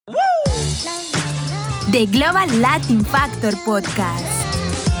The Global Latin Factor Podcast.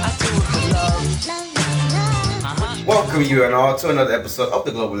 Welcome you and all to another episode of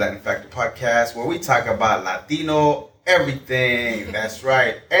the Global Latin Factor Podcast, where we talk about Latino everything. That's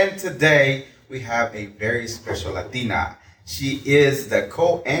right. And today we have a very special Latina. She is the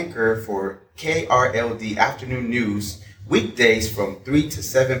co-anchor for KRLD Afternoon News, weekdays from 3 to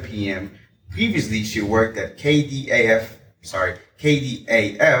 7 p.m. Previously, she worked at KDAF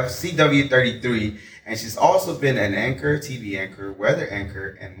CW33, and she's also been an anchor, TV anchor, weather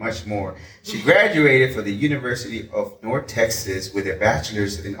anchor, and much more. She graduated from the University of North Texas with a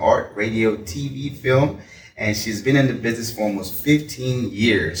bachelor's in art, radio, TV, film, and she's been in the business for almost 15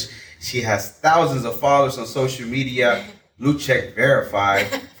 years. She has thousands of followers on social media, blue check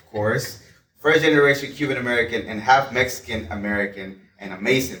verified, of course, first generation Cuban American and half Mexican American, an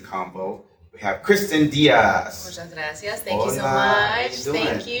amazing combo. We have Kristin Diaz. Muchas gracias. Thank you so much.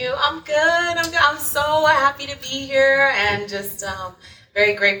 Thank you. I'm good. I'm so happy to be here and just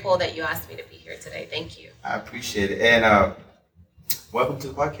very grateful that you asked me to be here today. Thank you. I appreciate it. And welcome to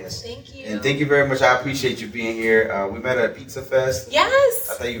the podcast. Thank you. And thank you very much. I appreciate you being here. We met at a pizza fest. Yes.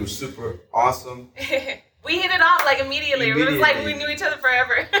 I thought you were super awesome. We hit it off like immediately. It was like we knew each other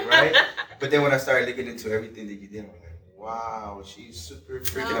forever. Right? But then when I started looking into everything that you did, I was like, wow, she's super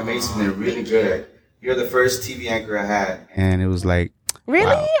freaking amazing and really good. You're the first TV anchor I had. And it was like, really?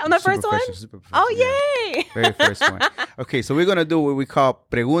 Wow, I'm the first one? Oh, yay. Very first one. Okay, so we're going to do what we call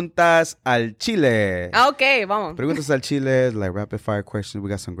Preguntas al Chile. Okay, vamos. Preguntas al Chile, like rapid fire questions. We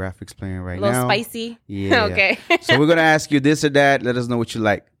got some graphics playing right now. A little spicy? Yeah. Okay. So we're going to ask you this or that. Let us know what you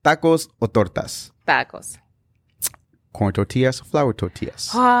like. Tacos or tortas? Tacos. Corn tortillas or flour tortillas?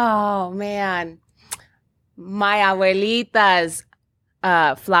 Oh, man. My abuelita's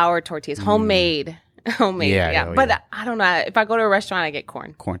flour tortillas, homemade. Yeah. But I don't know. If I go to a restaurant, I get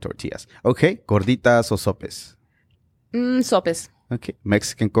corn. Corn tortillas. Okay. Gorditas or sopes? Sopes. Okay.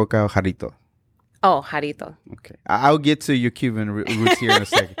 Mexican coca or jarrito? Oh, jarrito. Okay. I'll get to your Cuban roots here in a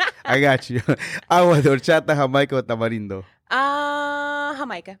second. I got you. Agua de horchata, Jamaica o tamarindo?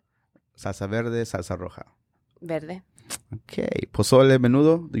 Jamaica. Salsa verde, salsa roja? Verde. Okay. Pozole,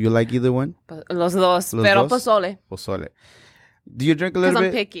 menudo? Do you like either one? Los dos. Pero dos? Pozole. Do you drink a little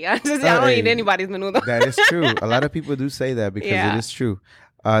bit? Because I'm picky. I don't eat anybody's menudo. That is true. A lot of people do say that because it is true.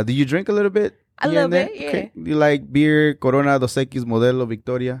 Do you drink a little bit? A little bit, yeah. Okay. Do you like beer, Corona, Dos X, Modelo,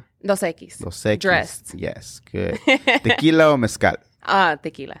 Victoria? Dos X. Dos X. Dressed. Yes, good. Tequila or mezcal?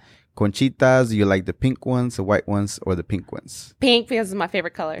 Tequila. Conchitas, do you like the pink ones, the white ones, or the pink ones? Pink because it's my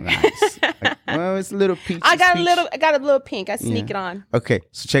favorite color. Nice. Well, it's a little peach. I got a little pink. I sneak it on. Okay,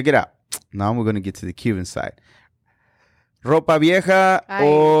 so check it out. Now we're going to get to the Cuban side. Ropa vieja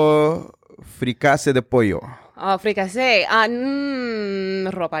o fricase de pollo? Oh, fricase.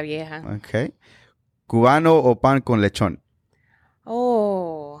 Ropa vieja. Okay. Cubano o pan con lechón?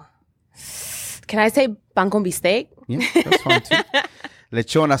 Oh. Can I say pan con bistec? Yeah, that's fine too.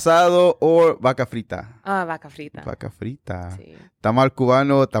 Lechón asado o vaca frita? Vaca frita. Vaca frita. Sí. Tamal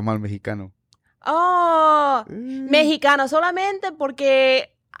cubano o tamal mexicano? Oh, mexicano solamente porque,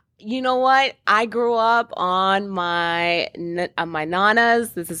 you know what? I grew up on my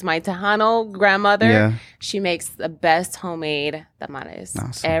nana's. This is my Tejano grandmother. Yeah. She makes the best homemade tamales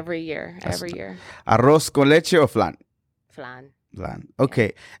every year. Arroz con leche o flan? Flan.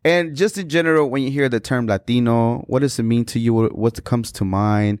 Okay. And just in general, when you hear the term Latino, what does it mean to you? What comes to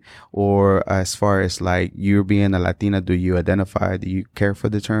mind? Or as far as like you being a Latina, do you identify? Do you care for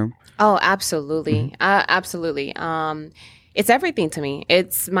the term? Oh, absolutely. Absolutely. It's everything to me.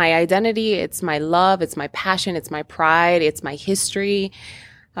 It's my identity. It's my love. It's my passion. It's my pride. It's my history.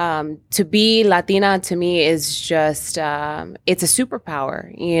 To be Latina to me is just, it's a superpower.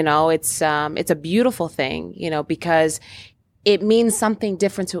 You know, it's a beautiful thing, you know, because it means something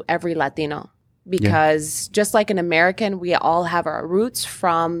different to every Latino. Because just like an American, we all have our roots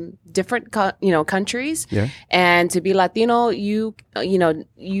from different, countries. Yeah. And to be Latino, you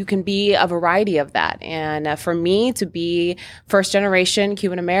can be a variety of that. And for me to be first generation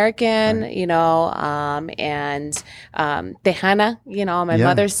Cuban American, and Tejana, on my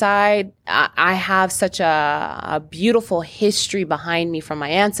mother's side, I have such a beautiful history behind me from my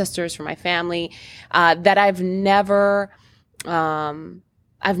ancestors, from my family, that I've never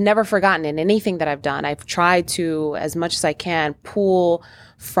forgotten in anything that I've done. I've tried to, as much as I can, pull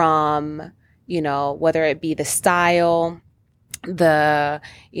from, whether it be the style, the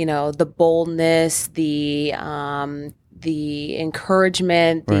boldness, the the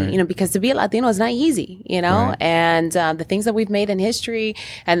encouragement, Right. because to be a Latino is not easy, Right. and the things that we've made in history,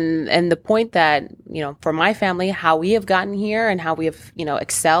 and the point that, for my family, how we have gotten here and how we have,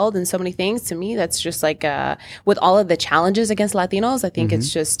 excelled in so many things. To me, that's just like, with all of the challenges against Latinos, I think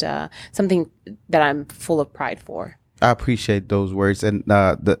it's just something that I'm full of pride for. I appreciate those words, and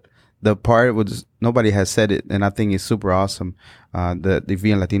the part was nobody has said it, and I think it's super awesome. The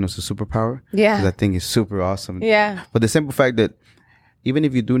being Latino is a superpower. Yeah. 'Cause I think it's super awesome. Yeah. But the simple fact that even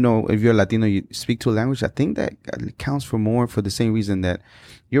if you do know, if you're Latino, you speak to a language, I think that counts for more for the same reason that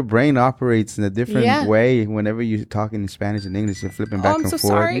your brain operates in a different way whenever you're talking in Spanish and English and flipping back I'm and so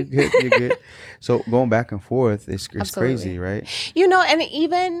forth. sorry. You're good. So going back and forth, it's Absolutely. crazy, right? And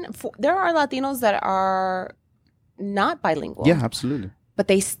even there are Latinos that are not bilingual. Yeah, absolutely. But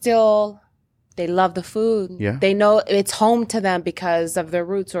they love the food. Yeah. They know it's home to them because of their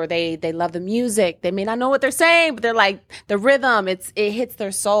roots, or they love the music. They may not know what they're saying, but they're like, the rhythm, it hits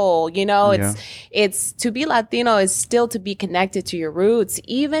their soul. It's to be Latino is still to be connected to your roots,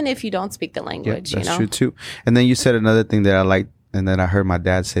 even if you don't speak the language. That's true too. And then you said another thing that I liked, and then I heard my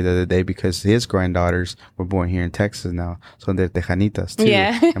dad say the other day, because his granddaughters were born here in Texas now. So they're Tejanitas too.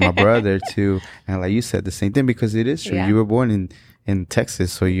 Yeah. And my brother too. And like you said, the same thing, because it is true. Yeah. You were born in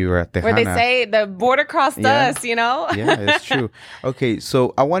Texas, so you were at Tejana. Where they say the border crossed us, Yeah, it's true. Okay,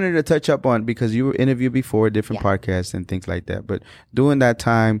 so I wanted to touch up on, because you were interviewed before different podcasts and things like that. But during that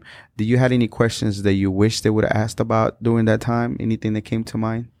time, did you had any questions that you wish they would have asked about during that time? Anything that came to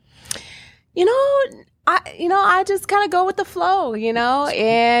mind? I just kind of go with the flow,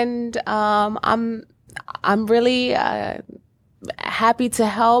 and I'm really happy to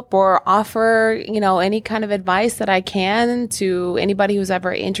help or offer, any kind of advice that I can to anybody who's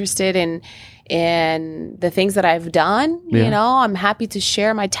ever interested in the things that I've done. Yeah. I'm happy to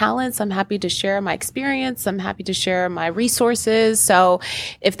share my talents. I'm happy to share my experience. I'm happy to share my resources. So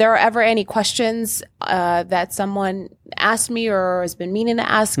if there are ever any questions that someone asked me or has been meaning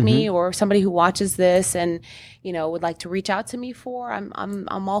to ask me, or somebody who watches this and, would like to reach out to me for, I'm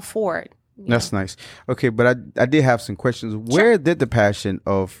all for it. That's nice. Okay, but I did have some questions. Where did the passion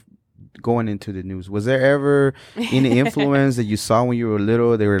of going into the news, was there ever any influence that you saw when you were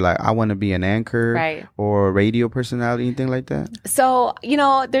little? They were like, I want to be an anchor, right, or a radio personality, anything like that? So,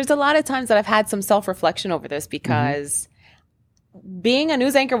 there's a lot of times that I've had some self-reflection over this, because being a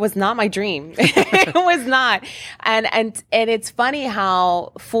news anchor was not my dream. It was not. And it's funny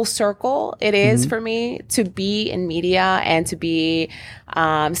how full circle it is for me to be in media and to be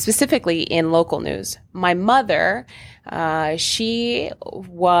specifically in local news. My mother, she's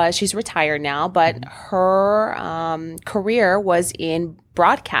retired now, but her career was in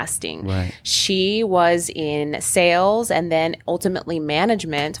broadcasting. Right. She was in sales and then ultimately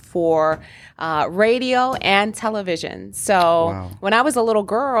management for radio and television. So when I was a little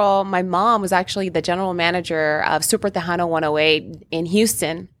girl, my mom was actually the general manager of Super Tejano 108 in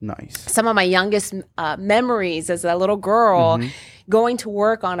Houston. Nice. Some of my youngest memories as a little girl, going to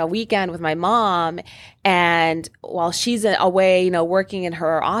work on a weekend with my mom, and while she's away, working in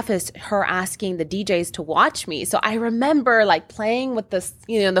her office, her asking the DJs to watch me. So I remember like playing with this,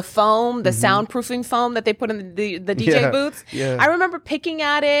 the foam, the soundproofing foam that they put in the DJ booths. Yeah. I remember picking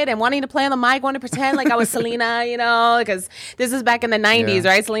at it and wanting to play on the mic, wanting to pretend like I was Selena, because this is back in the 90s,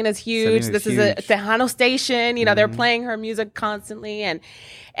 right? Selena's huge. This is a Tejano station. They're playing her music constantly. And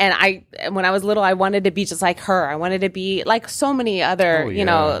when I was little, I wanted to be just like her. I wanted to be like so many other,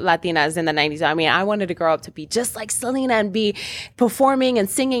 Latinas in the 90s. I mean, I wanted to grow up to be just like Selena and be performing and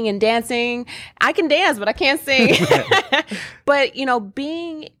singing and dancing. I can dance, but I can't sing. But,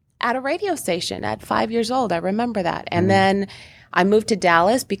 being at a radio station at 5 years old, I remember that. And then I moved to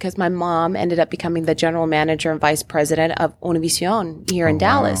Dallas because my mom ended up becoming the general manager and vice president of Univision here in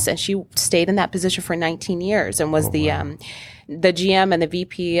Dallas. And she stayed in that position for 19 years and was the GM and the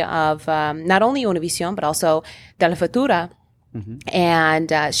VP of not only Univision, but also De La Futura.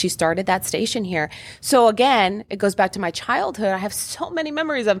 And she started that station here. So again, it goes back to my childhood. I have so many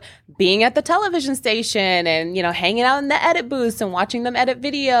memories of being at the television station and, hanging out in the edit booths and watching them edit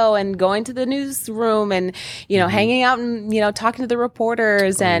video and going to the newsroom and, hanging out and, talking to the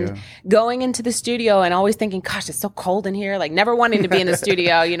reporters and going into the studio and always thinking, gosh, it's so cold in here. Like never wanting to be in the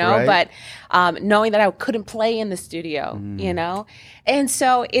studio, Right. but knowing that I couldn't play in the studio, And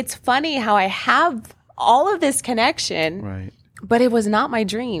so it's funny how I have all of this connection. Right. But it was not my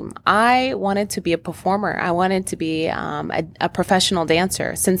dream. I wanted to be a performer. I wanted to be a professional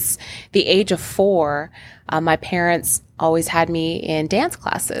dancer. Since the age of 4, my parents always had me in dance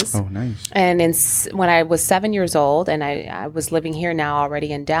classes. Oh, nice. And when I was 7 years old, and I was living here now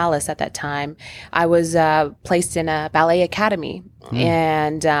already in Dallas at that time, I was placed in a ballet academy.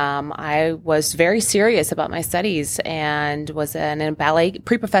 And I was very serious about my studies and was in a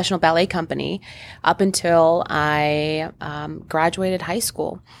pre-professional ballet company up until I graduated high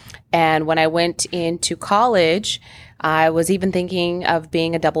school. And when I went into college, I was even thinking of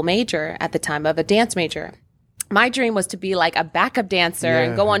being a double major at the time, of a dance major. My dream was to be like a backup dancer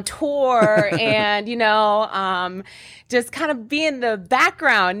and go on tour and, just kind of be in the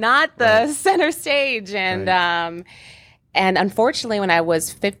background, not the center stage. And, and unfortunately, when I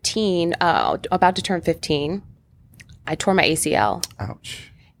was 15, about to turn 15, I tore my ACL.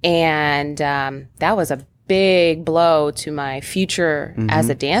 Ouch. And that was a big blow to my future as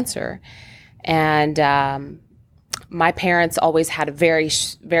a dancer. And my parents always had a very,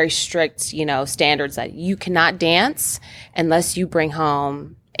 very strict, standards that you cannot dance unless you bring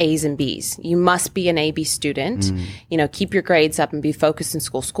home A's and B's. You must be an A-B student, keep your grades up and be focused in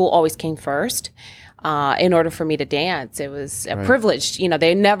school. School always came first. In order for me to dance, it was a privilege.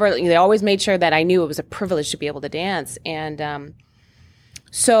 They always made sure that I knew it was a privilege to be able to dance. And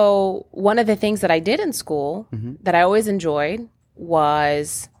so one of the things that I did in school that I always enjoyed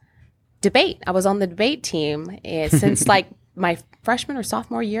was debate. I was on the debate team since like my freshman or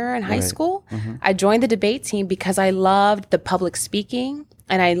sophomore year in high school. I joined the debate team because I loved the public speaking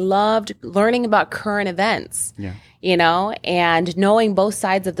and I loved learning about current events, and knowing both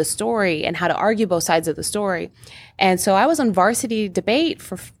sides of the story and how to argue both sides of the story. And so I was on varsity debate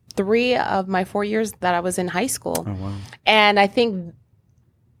for 3 of my 4 years that I was in high school. Oh, wow. And I think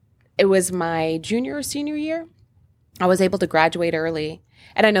it was my junior or senior year, I was able to graduate early.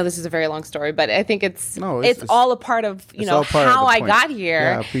 And I know this is a very long story, but I think it's all a part of, how I got here.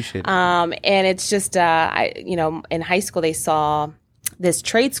 Yeah, I appreciate it. And it's just, in high school, they saw this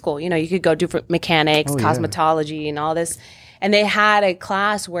trade school. You could go do for mechanics, cosmetology, and all this. And they had a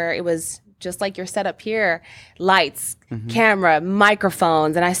class where it was just like your setup here, lights, camera,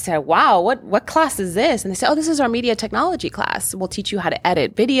 microphones. And I said, wow, what class is this? And they said, oh, this is our media technology class. We'll teach you how to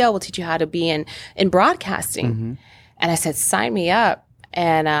edit video. We'll teach you how to be in broadcasting. And I said, sign me up.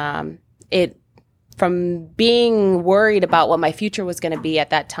 And from being worried about what my future was going to be at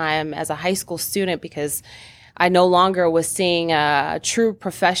that time as a high school student, because I no longer was seeing a true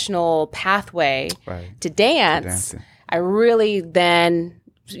professional pathway to dance, I really then,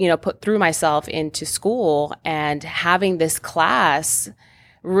 threw myself into school, and having this class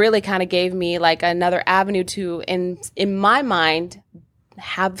really kind of gave me like another avenue to, in my mind,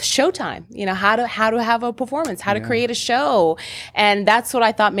 have showtime, how to have a performance, how to create a show. And that's what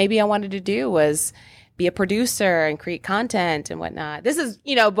I thought maybe I wanted to do, was be a producer and create content and whatnot. This is,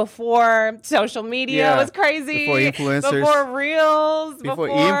 before social media was crazy. Before influencers. Before reels. Before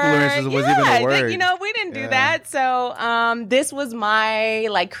influencers was even a word. We didn't do that. So this was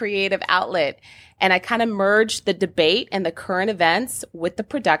my creative outlet. And I kind of merged the debate and the current events with the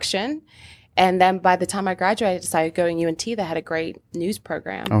production. And then by the time I graduated, I decided to go to UNT that had a great news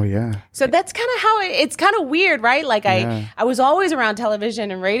program. Oh, yeah. So that's kind of how it's kind of weird, right? I was always around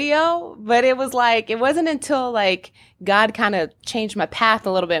television and radio, but it was it wasn't until God kind of changed my path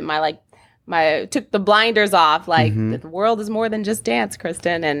a little bit. Took the blinders off. The world is more than just dance,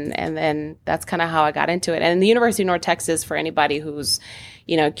 Kristin. And then that's kind of how I got into it. And the University of North Texas, for anybody who's,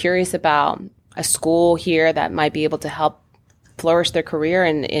 curious about a school here that might be able to help flourish their career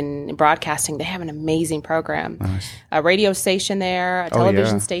in broadcasting, they have an amazing program. Nice. A radio station there, a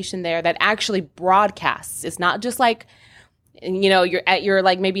television station there that actually broadcasts. It's not just you're at your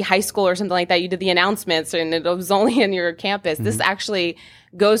maybe high school or something like that. You did the announcements and it was only in your campus. This actually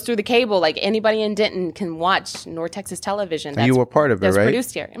goes through the cable. Anybody in Denton can watch North Texas television. And you were part of it, right? That's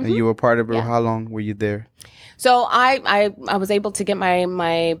produced here. And you were part of it. Yeah. How long were you there? So I was able to get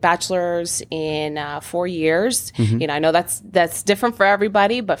my bachelor's in 4 years. I know that's different for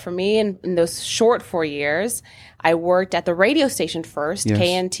everybody, but for me, in those short 4 years, I worked at the radio station first,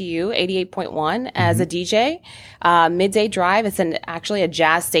 KNTU 88.1, as a DJ. Midday Drive, it's actually a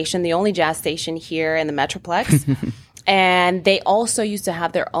jazz station, the only jazz station here in the Metroplex. And they also used to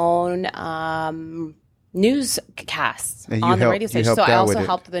have their own newscasts on the radio station. So I also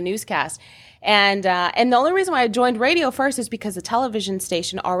helped with the newscast. And the only reason why I joined radio first is because the television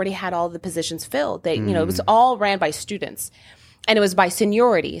station already had all the positions filled. It was all ran by students, and it was by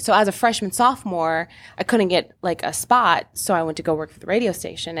seniority. So as a freshman, sophomore, I couldn't get a spot, so I went to go work for the radio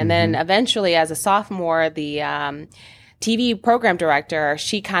station. And then eventually, as a sophomore, the TV program director,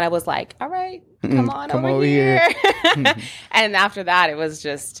 she kind of was like, "All right, come on over here." And after that, it was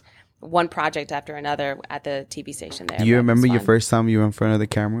just one project after another at the TV station there. Do you remember your first time you were in front of the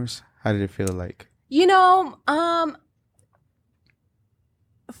cameras? How did it feel like? You know,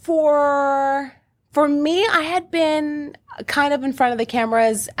 for me, I had been kind of in front of the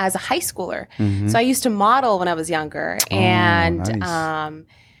cameras as a high schooler. Mm-hmm. So I used to model when I was younger. And nice.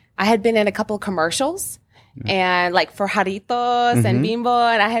 I had been in a couple of commercials. And like for Jarritos and Bimbo,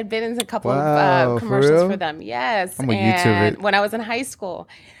 and I had been in a couple of commercials for them. Yes. I'm gonna YouTube it. When I was in high school.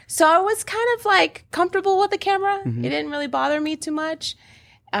 So I was kind of like comfortable with the camera. It didn't really bother me too much.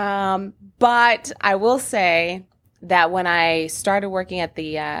 But I will say that when I started working at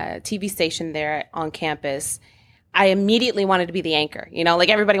the TV station there on campus, I immediately wanted to be the anchor. You know, like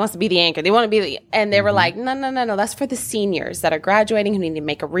everybody wants to be the anchor. They want to be and they were like, no, that's for the seniors that are graduating who need to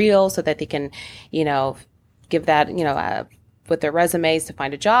make a reel so that they can, you know, give that, you know, with their resumes to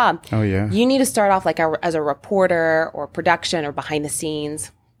find a job. Oh, yeah. You need to start off like as a reporter or production or behind the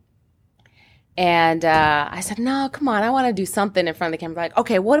scenes. And I said, no, come on. I want to do something in front of the camera. Like,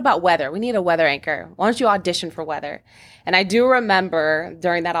 okay, what about weather? We need a weather anchor. Why don't you audition for weather? And I do remember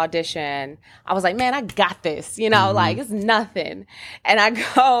during that audition, I was like, man, I got this. You know, like it's nothing. And I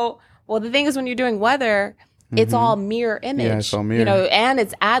go, well, the thing is when you're doing weather, it's all mirror image. Yeah, it's all mirror. You know, and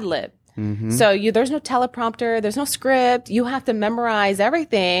it's ad lib. So there's no teleprompter, there's no script. You have to memorize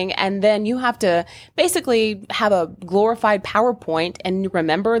everything, and then you have to basically have a glorified PowerPoint and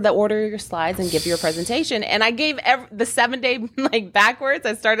remember the order of your slides and give your presentation. And I gave the 7-day like backwards.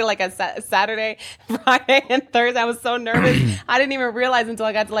 I started like a Saturday, Friday, and Thursday. I was so nervous. I didn't even realize until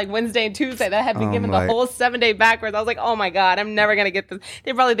I got to like Wednesday and Tuesday that I had been given the whole 7-day backwards. I was like, oh my God, I'm never gonna get this.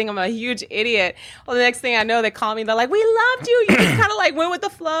 They probably think I'm a huge idiot. Well, the next thing I know, they call me. They're like, we loved you. You just kind of like went with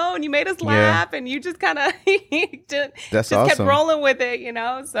the flow, and you made us laugh, and you just kind of just awesome. kept rolling with it, you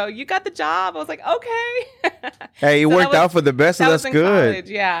know. So you got the job. I was like, okay. Hey, it worked out for the best, so that's good. College.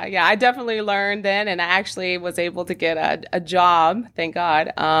 Yeah. I definitely learned then, and I actually was able to get a job, thank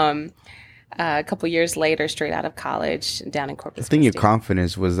God, a couple years later, straight out of college, down in Corpus Christi. I think your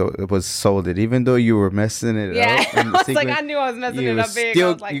confidence was sold it, even though you were messing it up. I was like, I knew I was messing it up big.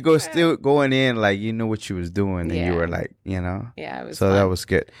 Still going in like you know what you was doing, and you were like, you know. Yeah, it was. So fun. that was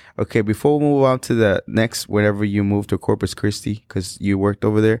good. Okay, before we move on to the next, whenever you moved to Corpus Christi, because you worked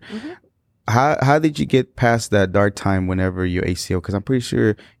over there. How did you get past that dark time whenever your ACL? Because I'm pretty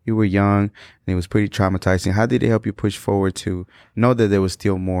sure you were young and it was pretty traumatizing. How did it help you push forward to know that there was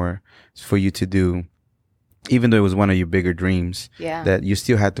still more for you to do, even though it was one of your bigger dreams? Yeah. That you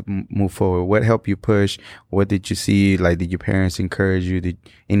still had to move forward. What helped you push? What did you see? Like, did your parents encourage you? Did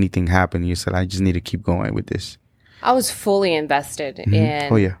anything happen? You said, I just need to keep going with this. I was fully invested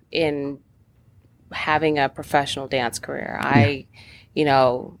in having a professional dance career. I, you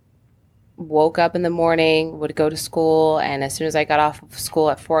know, woke up in the morning, would go to school, and as soon as I got off of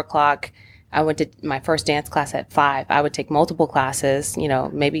school at 4:00, I went to my first dance class at 5. I would take multiple classes, you know,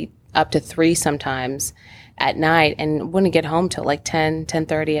 maybe up to 3 sometimes at night, and wouldn't get home till like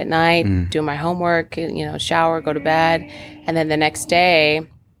 10:30 at night, do my homework, you know, shower, go to bed, and then the next day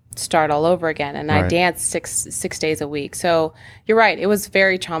start all over again. And I danced six days a week. So you're right. It was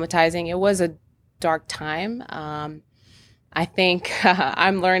very traumatizing. It was a dark time. I think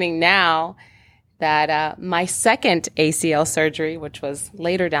I'm learning now that my second ACL surgery, which was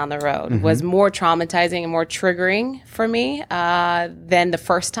later down the road, was more traumatizing and more triggering for me than the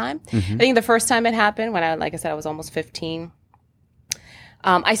first time. I think the first time it happened when like I said, I was almost 15.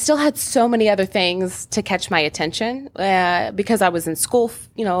 I still had so many other things to catch my attention because I was in school,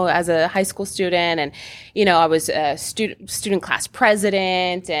 you know, as a high school student, and you know, I was a student class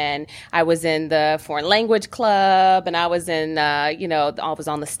president, and I was in the foreign language club, and I was in, you know, I was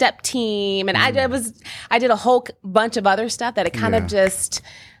on the step team, and I did a whole bunch of other stuff that it kind of just,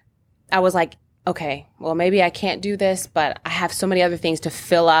 I was like, okay, well, maybe I can't do this, but I have so many other things to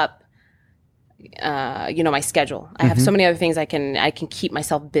fill up. You know, my schedule. I have so many other things I can keep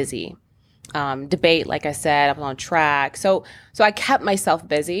myself busy. Debate, like I said, I was on track. So I kept myself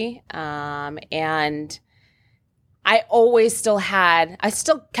busy. And I always still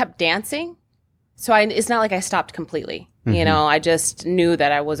kept dancing. So it's not like I stopped completely. You know, I just knew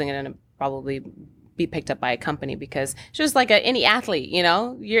that I wasn't going to probably be picked up by a company because it's just like any athlete, you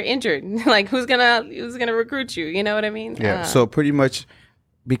know, you're injured. Like who's gonna recruit you? You know what I mean? Yeah. So pretty much,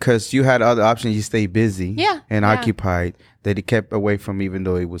 because you had other options, you stayed busy and occupied, that it kept away from, even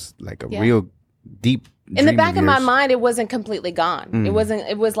though it was like a real deep in the back of my mind, it wasn't completely gone.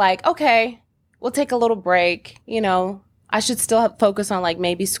 It was like, okay, we'll take a little break. You know, I should still focus on like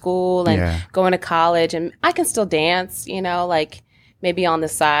maybe school and going to college, and I can still dance, you know, like maybe on the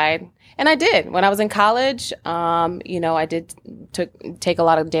side. And I did. When I was in college, I did take a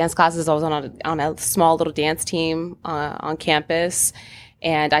lot of dance classes. I was on a small little dance team on campus.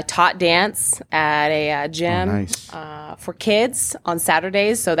 And I taught dance at a gym for kids on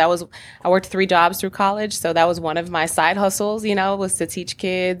Saturdays. So I worked 3 jobs through college. So that was one of my side hustles, was to teach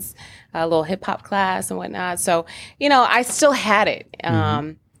kids a little hip hop class and whatnot. So, I still had it.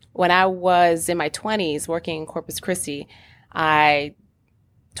 When I was in my 20s working in Corpus Christi, I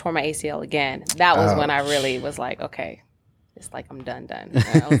tore my ACL again. That was when I really was like, okay. It's like I'm done.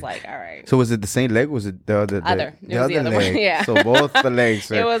 And I was like, all right. So was it the same leg? Was it the other? Other. The other leg. One, yeah. So both the legs.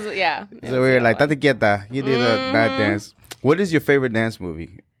 It was, yeah. So we were like, "Tate quieta." You did that dance. What is your favorite dance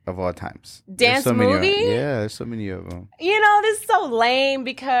movie of all times? Dance movie? Yeah, there's so many of them. This is so lame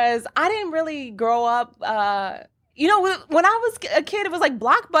because I didn't really grow up. When I was a kid, it was like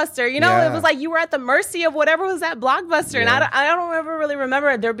Blockbuster. It was like you were at the mercy of whatever was at Blockbuster, and I don't ever really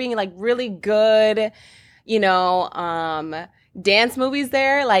remember there being like really good. Dance movies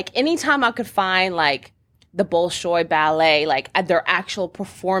there. Like anytime I could find like the Bolshoi Ballet, like at their actual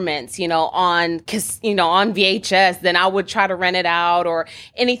performance, on VHS, then I would try to rent it out, or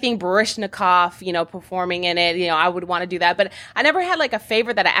anything Baryshnikov, performing in it. I would want to do that, but I never had like a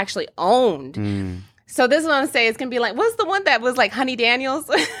favorite that I actually owned. So this is what I'm saying. It's going to be like, what's the one that was like Honey Daniels?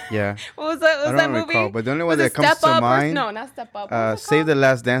 Yeah. What was that? I don't recall, but the only one that comes Step to Up mind. No, not Step Up. Save the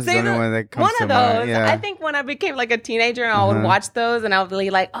Last Dance is the only one that comes to mind. One of those. Yeah. I think when I became like a teenager, I would watch those and I would be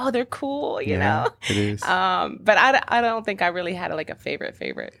like, oh, they're cool, you know? It is. But I don't think I really had like a favorite.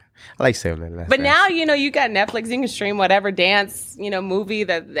 I like Save the Last Dance. But now, you got Netflix. You can stream whatever dance, movie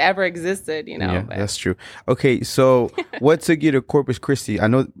that ever existed, Yeah, that's true. Okay, so what took you to Corpus Christi? I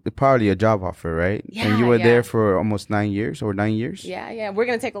know probably a job offer, right? Yeah, and you were there for almost 9 years or 9 years? Yeah. We're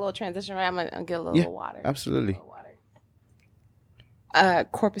going to take a little transition, right? I'm going to get a little water. Absolutely.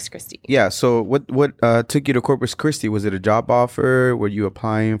 Corpus Christi. Yeah, so what took you to Corpus Christi? Was it a job offer? Were you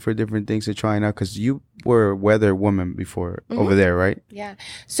applying for different things and trying out? Because you were a weather woman before over there, right? Yeah.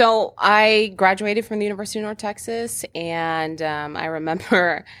 So I graduated from the University of North Texas, and I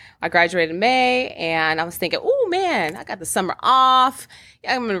remember I graduated in May, and I was thinking, oh, man, I got the summer off.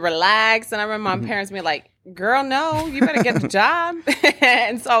 I'm going to relax. And I remember my parents being like, girl, no, you better get the job.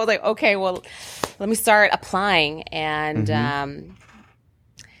 And so I was like, okay, well, let me start applying. And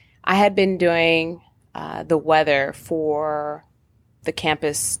I had been doing the weather for the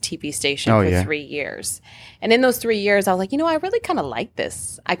campus TV station for 3 years. And in those 3 years, I was like, I really kind of like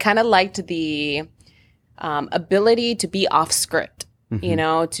this. I kind of liked the ability to be off script,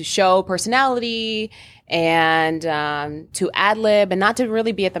 to show personality and to ad lib and not to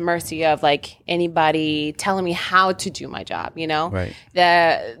really be at the mercy of like anybody telling me how to do my job, Right.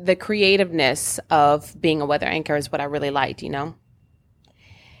 The creativeness of being a weather anchor is what I really liked,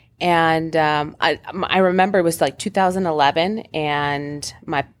 And I remember it was like 2011, and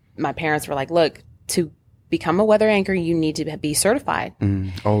my parents were like, "Look, to become a weather anchor, you need to be certified."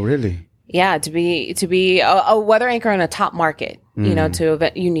 Oh, really? Yeah, to be a weather anchor in a top market, you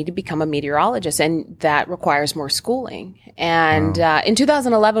need to become a meteorologist, and that requires more schooling. And in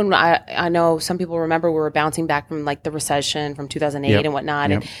 2011, I know some people remember we were bouncing back from like the recession from 2008 and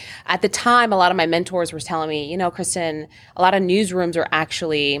whatnot. And at the time, a lot of my mentors were telling me, Kristin, a lot of newsrooms are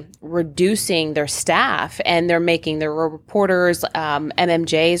actually reducing their staff, and they're making their reporters,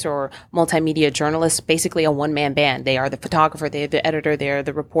 MMJs or multimedia journalists, basically a one-man band. They are the photographer, they're the editor, they're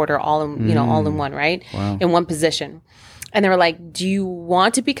the reporter, all in one, right? Wow. In one position. And they were like, do you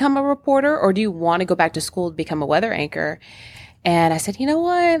want to become a reporter, or do you want to go back to school to become a weather anchor? And I said, you know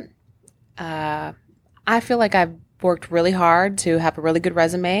what? I feel like I've worked really hard to have a really good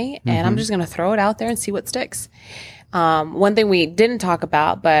resume, and I'm just going to throw it out there and see what sticks. One thing we didn't talk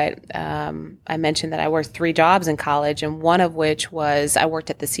about, but I mentioned that I worked 3 jobs in college, and one of which was I worked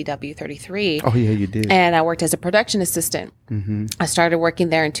at the CW33. Oh, yeah, you did. And I worked as a production assistant. I started working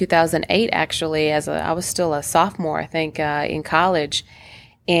there in 2008, actually, I was still a sophomore, I think, in college.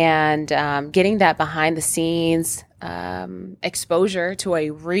 And getting that behind the scenes exposure to a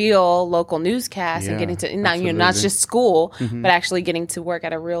real local newscast and getting to not just school, but actually getting to work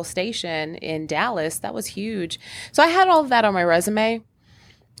at a real station in Dallas, that was huge. So I had all of that on my resume.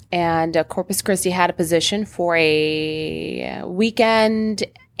 And Corpus Christi had a position for a weekend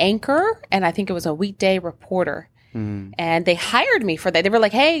anchor, and I think it was a weekday reporter. And they hired me for that. They were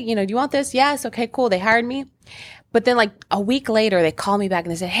like, hey, do you want this? Yes. Okay, cool. They hired me. But then like a week later, they called me back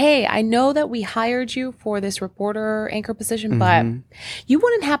and they said, hey, I know that we hired you for this reporter anchor position, but you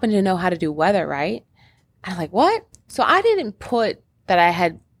wouldn't happen to know how to do weather, right? I'm like, what? So I didn't put that I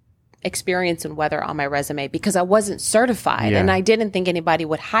had experience in weather on my resume because I wasn't certified and I didn't think anybody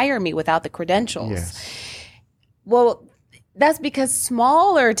would hire me without the credentials. Yes. Well, that's because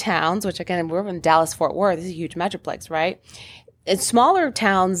smaller towns, which again, we're in Dallas, Fort Worth, this is a huge metroplex, right? In smaller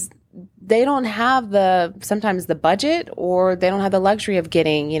towns, they don't have sometimes the budget, or they don't have the luxury of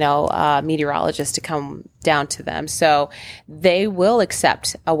getting, meteorologists to come down to them. So they will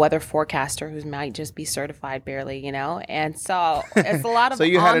accept a weather forecaster who might just be certified barely, and so it's a lot of So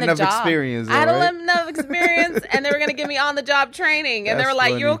you on had the enough job. experience, I had right? enough experience, and they were going to give me on the job training, and they were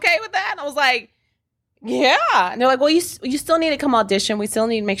like, "You okay with that?" And I was like, "Yeah." And they're like, "Well, you still need to come audition. We still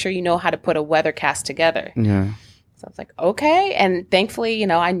need to make sure you know how to put a weathercast together." Yeah. So I was like, okay. And thankfully,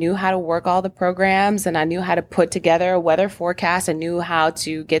 I knew how to work all the programs, and I knew how to put together a weather forecast. I knew how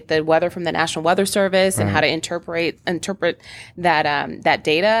to get the weather from the National Weather Service and how to interpret that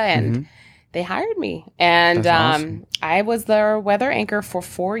data. And they hired me. And awesome. I was their weather anchor for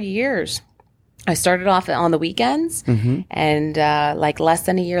 4 years. I started off on the weekends, and less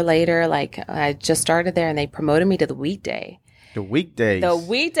than a year later, I just started there, and they promoted me to the weekday. The weekdays.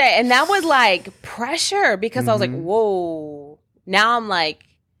 And that was like pressure because I was like, whoa. Now I'm like,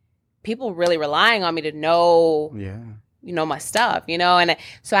 people really relying on me to know, my stuff, And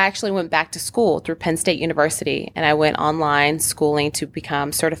so I actually went back to school through Penn State University, and I went online schooling to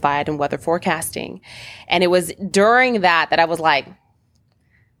become certified in weather forecasting. And it was during that I was like,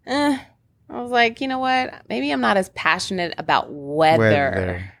 I was like, you know what? Maybe I'm not as passionate about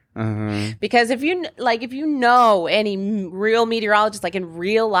weather. Because if you know any real meteorologists, like in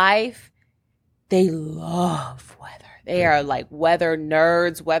real life, they love weather. They are like weather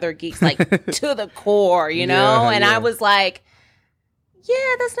nerds, weather geeks, like to the core, And I was like,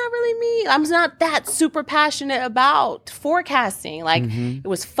 yeah, that's not really me. I'm not that super passionate about forecasting. Like it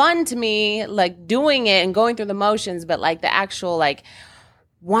was fun to me, like doing it and going through the motions, but like the actual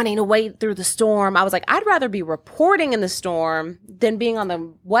wanting to wade through the storm. I was like, I'd rather be reporting in the storm than being on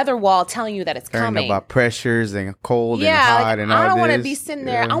the weather wall telling you that it's coming. About pressures and cold and hot and all this. I don't want to be sitting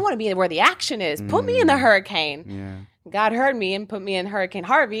there. I want to be where the action is. Put me in the hurricane. Yeah. God heard me and put me in Hurricane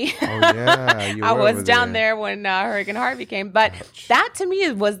Harvey. Oh, yeah. I was down there when Hurricane Harvey came. But that to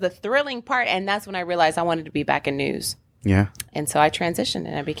me was the thrilling part. And that's when I realized I wanted to be back in news. Yeah. And so I transitioned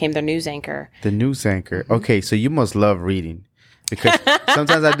and I became the news anchor. The news anchor. Okay. So you must love reading. Because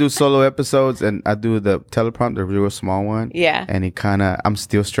sometimes I do solo episodes and I do the teleprompter, the real small one. Yeah. And it I'm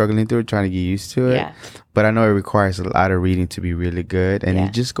still struggling through it, trying to get used to it. Yeah. But I know it requires a lot of reading to be really good. And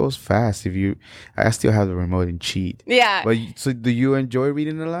it just goes fast. I still have the remote and cheat. Yeah. But so do you enjoy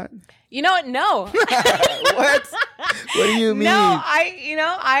reading a lot? You know what? No. What? What do you mean? No,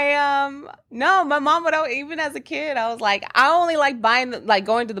 no, my mom would always, even as a kid, I was like, I only like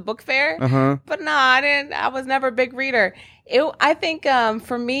going to the book fair. But no, I was never a big reader. I think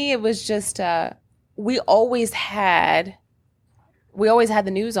for me, it was just, we always had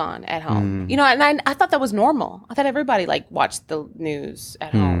the news on at home, and I thought that was normal. I thought everybody watched the news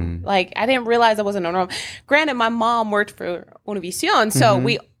at home. I didn't realize that wasn't normal. Granted, my mom worked for Univision, so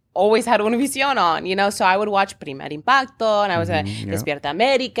we always had Univision on, so I would watch Primer Impacto, and I was at Despierta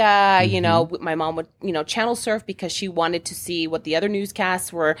America, my mom would, channel surf because she wanted to see what the other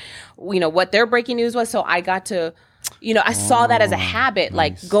newscasts were, what their breaking news was. So I got to, I saw that as a habit,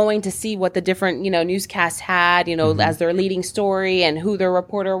 going to see what the different, newscasts had, as their leading story and who their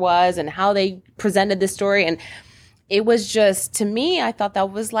reporter was and how they presented the story. And it was just, to me, I thought that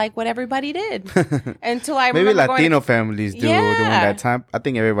was what everybody did until I maybe remember Latino families do during that time. I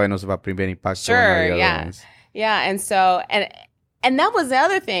think everybody knows about Primer Impacto. Sure, yeah. And so, and that was the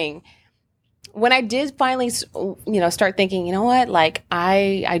other thing. When I did finally, start thinking, you know what,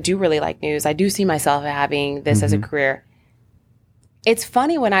 I do really like news. I do see myself having this as a career. It's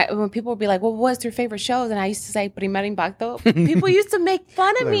funny when people would be like, well, what's your favorite shows? And I used to say Primer Impacto. People used to make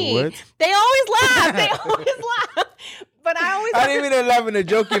fun of me. What? They always laugh. But I didn't even laugh in a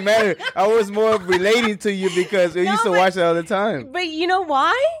joking manner. I was more relating to you because we used to watch it all the time. But you know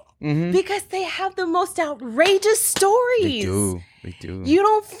why? Because they have the most outrageous stories. They do. You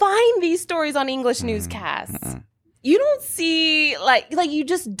don't find these stories on English newscasts. You don't see, you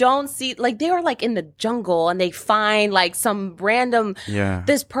just don't see, they are in the jungle and they find some random,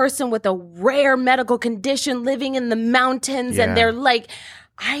 this person with a rare medical condition living in the mountains and they're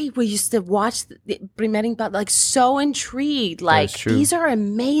I used to watch Primer, like so intrigued. Like these are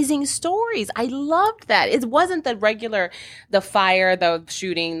amazing stories. I loved that. It wasn't the fire, the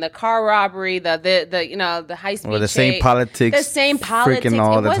shooting, the car robbery, the high speed. Or the same politics. The same politics. Freaking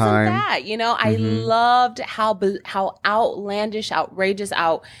all it the wasn't time. that. I loved how outlandish, outrageous,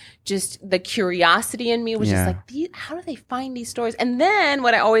 just the curiosity in me was just like, how do they find these stories? And then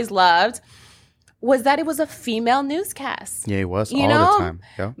what I always loved was that it was a female newscast. Yeah, it was all the time.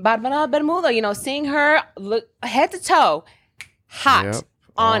 Yeah. Barbara Bermudo, seeing her look head to toe, hot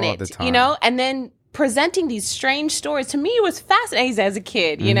on it, and then presenting these strange stories. To me, it was fascinating as a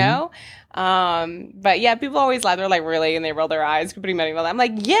kid, but yeah, people always laugh. They're like, really? And they roll their eyes. I'm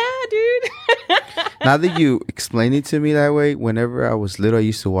like, yeah, dude. Now that you explain it to me that way, whenever I was little, I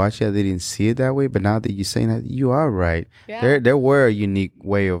used to watch it. I didn't see it that way. But now that you're saying that, you are right. Yeah. There were a unique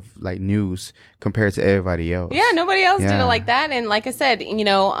way of like news compared to everybody else. Yeah, nobody else did it like that. And like I said,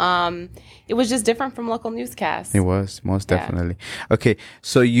 it was just different from local newscasts. It was, most definitely. Okay,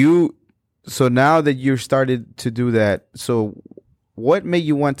 so now that you started to do that, so what made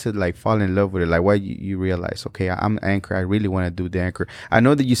you want to like fall in love with it? Like, why you realize, okay, I'm an anchor. I really want to do the anchor. I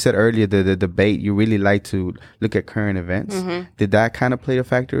know that you said earlier the debate, you really like to look at current events. Mm-hmm. Did that kind of play a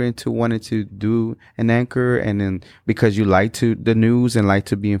factor into wanting to do an anchor? And then because you like the news and like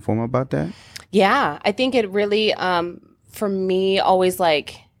to be informed about that? Yeah, I think it really, for me, always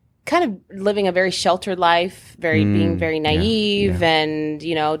like kind of living a very sheltered life, being very naive and,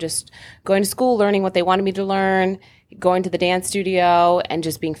 just going to school, learning what they wanted me to learn, going to the dance studio and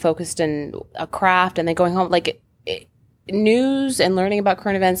just being focused in a craft and then going home. Like news and learning about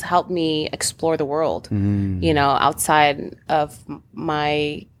current events helped me explore the world, outside of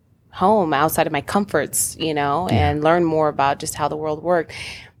my home, outside of my comforts, and learn more about just how the world worked.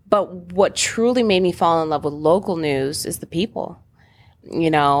 But what truly made me fall in love with local news is the people,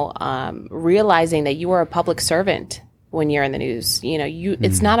 realizing that you are a public servant when you're in the news.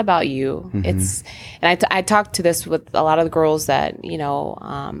 It's not about you. Mm-hmm. And I talked to this with a lot of the girls that,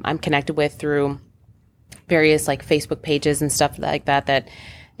 I'm connected with through various like Facebook pages and stuff like that,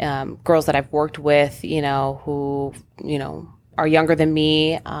 girls that I've worked with, who, are younger than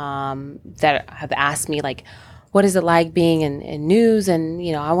me, that have asked me like, what is it like being in news? And,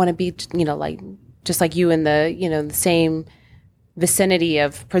 I want to be, like, just like you in the, the same vicinity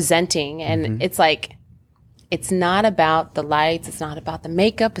of presenting. And it's like, it's not about the lights. It's not about the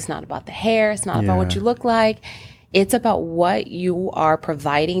makeup. It's not about the hair. It's not about what you look like. It's about what you are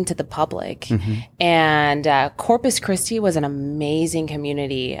providing to the public. Mm-hmm. And Corpus Christi was an amazing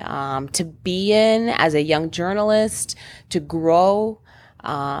community to be in as a young journalist, to grow.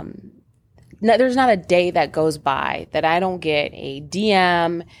 There's not a day that goes by that I don't get a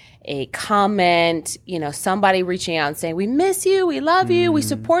DM, a comment, somebody reaching out and saying, we miss you, we love you, we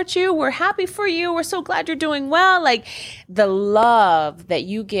support you, we're happy for you, we're so glad you're doing well. Like the love that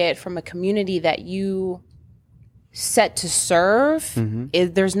you get from a community that you set to serve,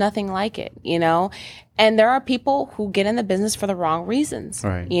 there's nothing like it, And there are people who get in the business for the wrong reasons,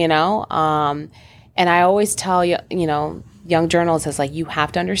 right. And I always tell you, young journalists, is like, you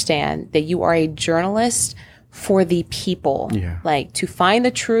have to understand that you are a journalist for the people, like to find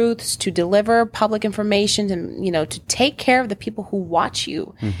the truths, to deliver public information, and to take care of the people who watch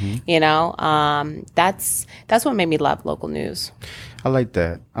you. That's what made me love local news. I like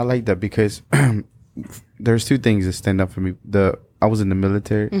that because there's two things that stand up for me. I was in the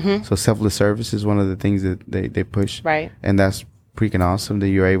military, so selfless service is one of the things that they push, right? And that's freaking awesome that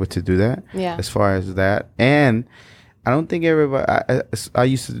you're able to do that. Yeah. As far as that, and I don't think everybody. I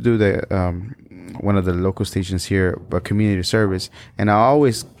used to do one of the local stations here, but community service, and I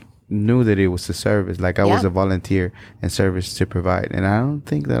always knew that it was a service. Like I was a volunteer and service to provide, and I don't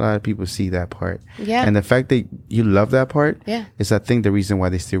think that a lot of people see that part. Yeah. And the fact that you love that part is, I think, the reason why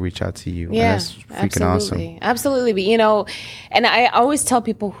they still reach out to you. Yeah, and that's freaking awesome. Absolutely. But, and I always tell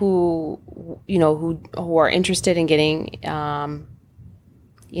people who are interested in getting, in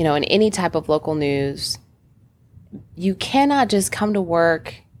any type of local news, you cannot just come to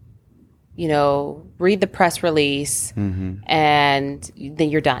work, read the press release and then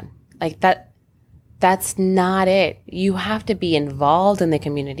you're done. Like that's not it. You have to be involved in the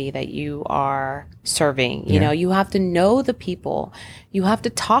community that you are serving. You have to know the people. You have to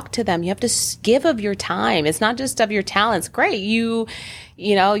talk to them. You have to give of your time. It's not just of your talents. Great.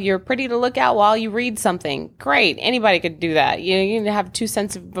 You're pretty to look at while you read something. Great. Anybody could do that. You need to have 2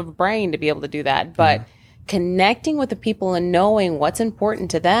 cents of a brain to be able to do that. But connecting with the people and knowing what's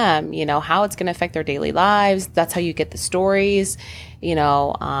important to them, how it's going to affect their daily lives. That's how you get the stories, being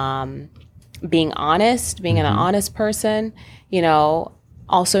honest, being an honest person,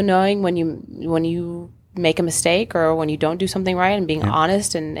 also knowing when you make a mistake or when you don't do something right, and being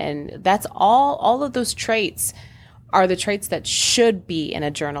honest, and that's all of those traits are the traits that should be in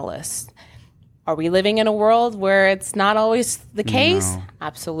a journalist. Are we living in a world where it's not always the case? No.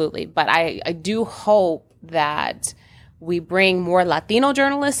 Absolutely. But I do hope that we bring more Latino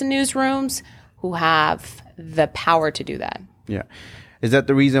journalists in newsrooms who have the power to do that. Yeah. Is that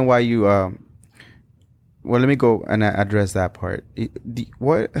the reason why you well, let me go and address that part.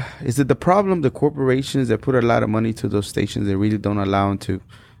 What is it? The problem, the corporations that put a lot of money to those stations, they really don't allow them to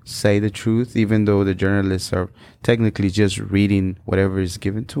say the truth, even though the journalists are technically just reading whatever is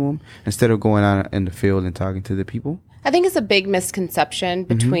given to them instead of going out in the field and talking to the people? I think it's a big misconception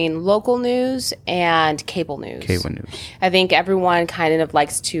between local news and cable news. Cable news. I think everyone kind of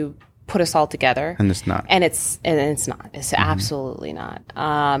likes to put us all together. And it's not. And it's not. It's absolutely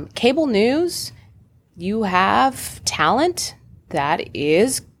not. Cable news, you have talent that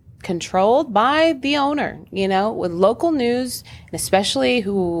is controlled by the owner. With local news, and especially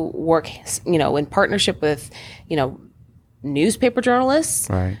who work, in partnership with, newspaper journalists,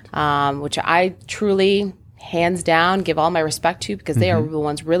 right? Which I truly, hands down, give all my respect to, because they are the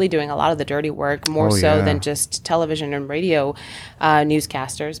ones really doing a lot of the dirty work, more than just television and radio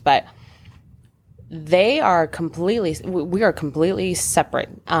newscasters. But we are completely separate.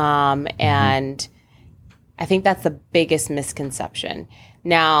 And I think that's the biggest misconception.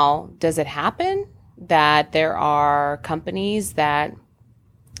 Now, does it happen that there are companies that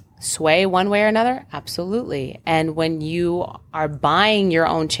sway one way or another? Absolutely. And when you are buying your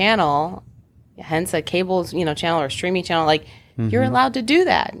own channel, hence a cable, channel or streaming channel, you're allowed to do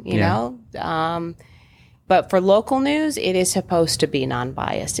that, you know? But for local news, it is supposed to be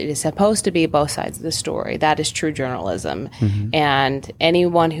non-biased. It is supposed to be both sides of the story. That is true journalism. And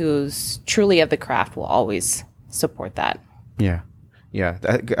anyone who's truly of the craft will always support that. Yeah. Yeah.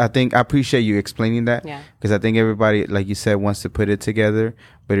 I think I appreciate you explaining that. Yeah. Because I think everybody, like you said, wants to put it together,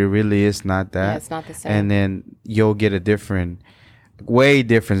 but it really is not that. Yeah, it's not the same. And then you'll get a way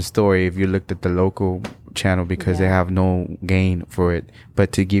different story if you looked at the local channel, because they have no gain for it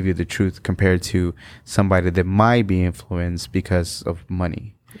but to give you the truth, compared to somebody that might be influenced because of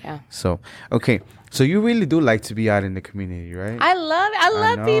money. Yeah. So, okay. So you really do like to be out in the community, right? I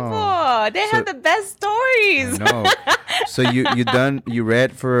love people. They have the best stories. No. So you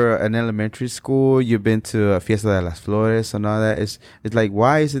read for an elementary school, you've been to a Fiesta de las Flores and all that. It's like,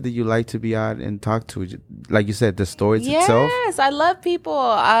 why is it that you like to be out and talk to, like you said, the stories itself? Yes, I love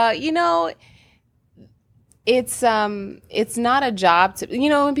people. It's not a job to,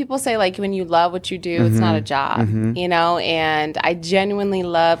 when people say, when you love what you do, it's not a job, and I genuinely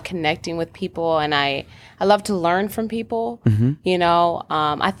love connecting with people, and I love to learn from people.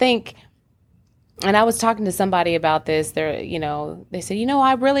 I think, and I was talking to somebody about this, they said,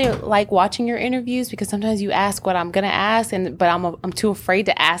 I really like watching your interviews, because sometimes you ask what I'm going to ask, but I'm too afraid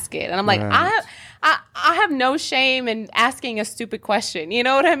to ask it. And I'm like, Right. I have no shame in asking a stupid question. You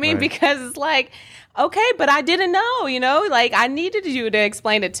know what I mean? Right. Because it's like, okay, but I didn't know, I needed you to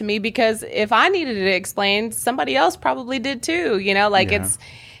explain it to me, because if I needed it explained, somebody else probably did too. It's,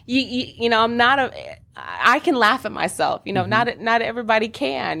 I'm not I can laugh at myself, not everybody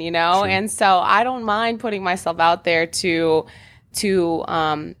can, True. and so I don't mind putting myself out there to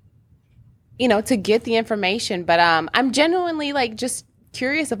get the information, but I'm genuinely just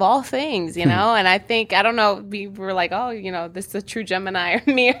curious of all things, and I think, I don't know, we were like, oh, this is a true Gemini or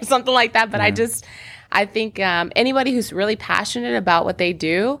me or something like that. But I think anybody who's really passionate about what they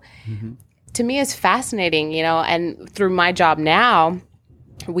do, to me, is fascinating, and through my job now,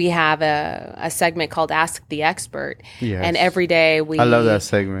 we have a segment called Ask the Expert. Yes. And every day I love that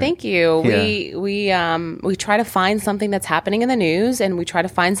segment. Thank you. Yeah. We try to find something that's happening in the news, and we try to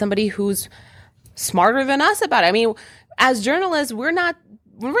find somebody who's smarter than us about it. I mean, as journalists, we're not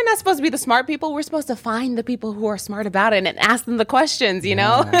supposed to be the smart people. We're supposed to find the people who are smart about it and ask them the questions,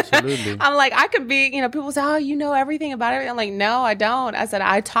 Yeah, absolutely. I'm like, I could be, people say, oh, you know everything about it. I'm like, no, I don't. I said,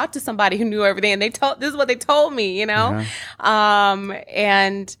 I talked to somebody who knew everything, and this is what they told me, and,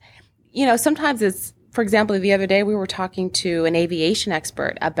 sometimes it's, for example, the other day we were talking to an aviation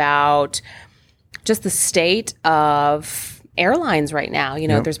expert about just the state of airlines right now.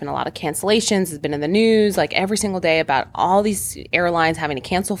 There's been a lot of cancellations. It's been in the news every single day about all these airlines having to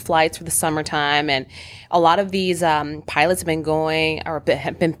cancel flights for the summertime, and a lot of these pilots have been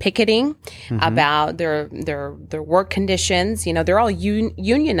have been picketing about their work conditions. They're all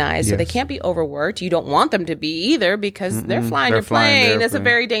unionized, so they can't be overworked. You don't want them to be either, because they're flying your plane. That's a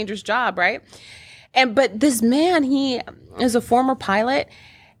very dangerous job, right? But this man, he is a former pilot,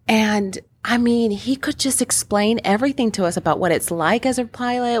 and I mean, he could just explain everything to us about what it's like as a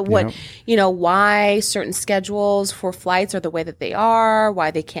pilot, why certain schedules for flights are the way that they are, why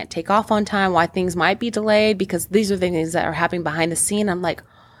they can't take off on time, why things might be delayed, because these are the things that are happening behind the scene. I'm like,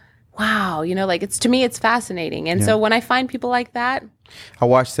 wow, to me, it's fascinating. And so when I find people like that. I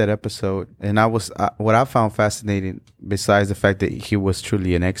watched that episode, and what I found fascinating, besides the fact that he was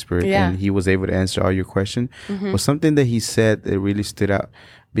truly an expert and he was able to answer all your questions, was something that he said that really stood out.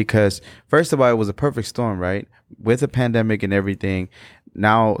 Because first of all, it was a perfect storm, right? With the pandemic and everything,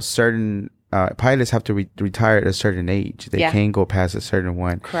 now certain pilots have to retire at a certain age. They can't go past a certain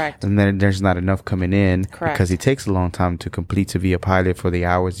one. Correct. And then there's not enough coming in. Correct. Because it takes a long time to complete to be a pilot for the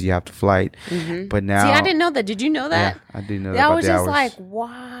hours you have to flight. But now, see, I didn't know that. Did you know that? Yeah, I didn't know that. I about was the just hours. like,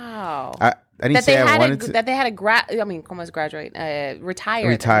 wow. I didn't say I wanted to. That they had graduate, retired.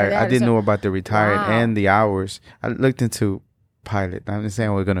 Retired. I didn't know about the retired and the hours. I looked into pilot. I'm not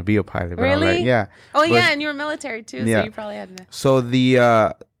saying we're going to be a pilot. But really? I'm like, yeah. Oh, yeah, and you were military too, so you probably had to. So the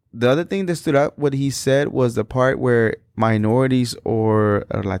other thing that stood out, what he said, was the part where minorities or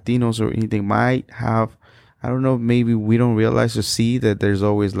Latinos or anything might have, I don't know, maybe we don't realize or see that there's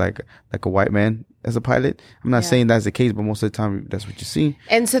always like a white man as a pilot. I'm not saying that's the case, but most of the time that's what you see.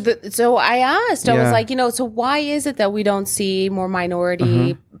 And so I asked, I was like, so why is it that we don't see more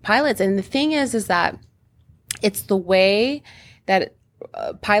minority pilots? And the thing is that it's the way that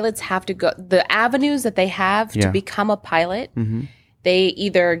pilots have to go, the avenues that they have to become a pilot. They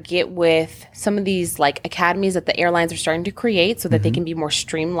either get with some of these like academies that the airlines are starting to create so that they can be more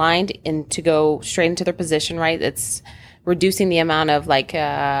streamlined and to go straight into their position, right? It's reducing the amount of like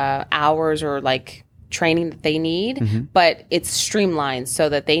hours or like training that they need, but it's streamlined so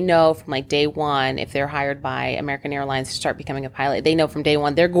that they know from like day one, if they're hired by American Airlines to start becoming a pilot, they know from day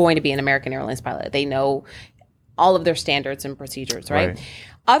one they're going to be an American Airlines pilot. They know all of their standards and procedures, right?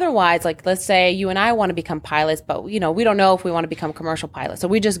 Otherwise, like let's say you and I want to become pilots, but we don't know if we want to become commercial pilots. So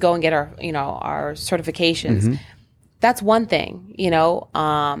we just go and get our, our certifications. That's one thing, Do you know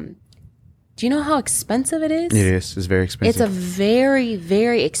how expensive it is? It is. It's very expensive. It's a very,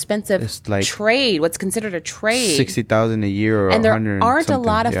 very expensive trade. What's considered a trade. $60,000 a year, or and there 100 aren't something. A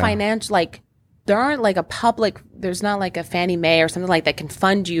lot of financial there aren't like a public. There's not like a Fannie Mae or something like that can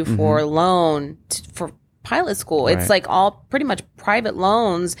fund you for a loan for pilot school. It's like all pretty much private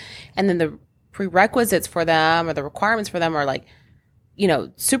loans, and then the prerequisites for them or the requirements for them are like,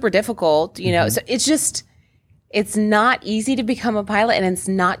 super difficult. So it's not easy to become a pilot, and it's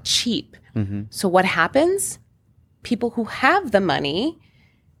not cheap. So what happens? People who have the money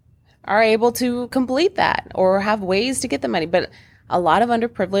are able to complete that or have ways to get the money, but a lot of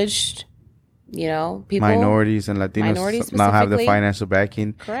underprivileged people, minorities and Latinos now have the financial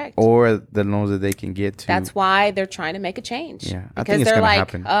backing, correct, or the loans that they can get to. That's why they're trying to make a change. Yeah, because I think it's they're gonna like,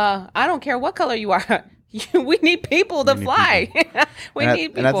 happen. I don't care what color you are. We need people to fly. We need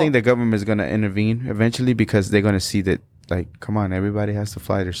people. And I think the government is going to intervene eventually, because they're going to see that, like, come on, everybody has to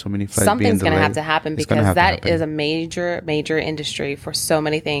fly. There's so many flights being delayed. Something's going to have to happen, because that is a major, major industry for so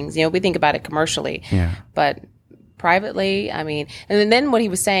many things. We think about it commercially, but privately, I mean, and then what he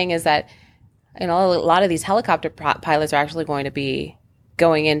was saying is that a lot of these helicopter pilots are actually going to be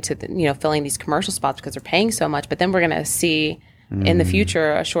going into filling these commercial spots because they're paying so much. But then we're going to see in the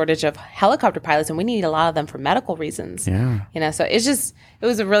future a shortage of helicopter pilots, and we need a lot of them for medical reasons. So it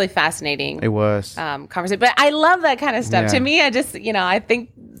was a really fascinating conversation. But I love that kind of stuff. To me, I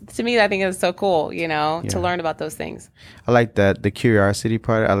think it was so cool, to learn about those things. I like that, the curiosity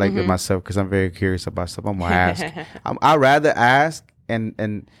part. I like it myself, because I'm very curious about stuff. I'm gonna ask. I'd rather ask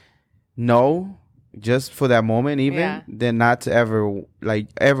and know just for that moment, even than not to ever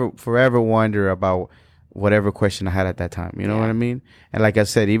forever wonder about whatever question I had at that time. You know what I mean? And like I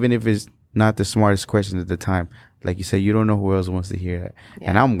said, even if it's not the smartest question at the time, like you said, you don't know who else wants to hear that.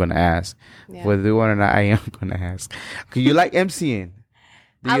 And I'm going to ask. Whether you want or not, I am going to ask. You like MCing?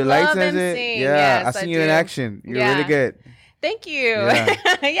 I love MCing. Yeah, yes, I seen you in action. You're really good. Thank you.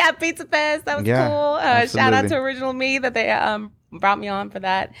 Yeah, Pizza Fest. That was cool. Shout out to Original Me that they brought me on for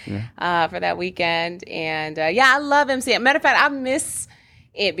that for that weekend. And I love MCing. Matter of fact, I miss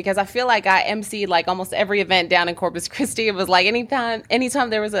it because I feel like I emceed like almost every event down in Corpus Christi. It was like anytime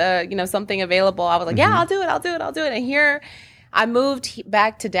there was a something available, I was like, I'll do it. And here I moved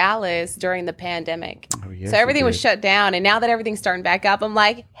back to Dallas during the pandemic. So everything was shut down, and now that everything's starting back up, I'm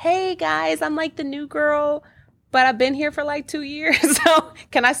like, hey guys, I'm like the new girl but I've been here for like 2 years. So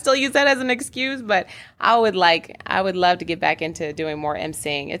can I still use that as an excuse? But I would love to get back into doing more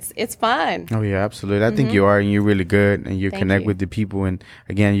emceeing. It's fun. Oh yeah, absolutely. I think you are, and you're really good, and you connect with the people. And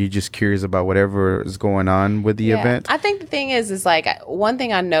again, you're just curious about whatever is going on with the event. I think the thing is like one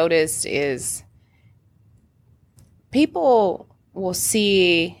thing I noticed is people will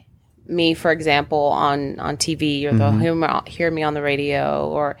see me, for example, on TV, or they'll hear me on the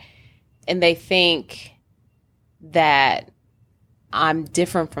radio, and they think that I'm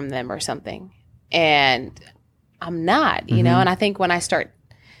different from them or something. And I'm not, you know? And I think when I start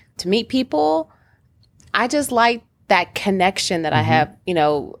to meet people, I just like that connection that I have, you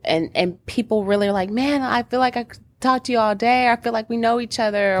know, and people really are like, man, I feel like I could talk to you all day. I feel like we know each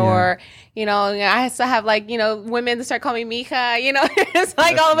other. Or, you know, I still have like, you know, women that start calling me Mija, you know, it's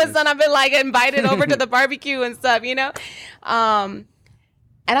like all of a sudden I've been like invited over to the barbecue and stuff, you know?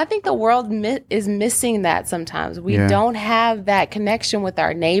 And I think the world is missing that sometimes. We don't have that connection with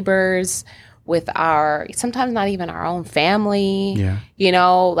our neighbors, with sometimes not even our own family. Yeah. You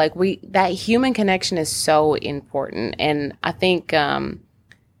know, like that human connection is so important. And I think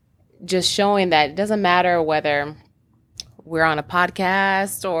just showing that it doesn't matter whether we're on a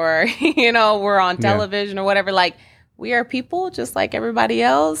podcast or, you know, we're on television or whatever, like we are people just like everybody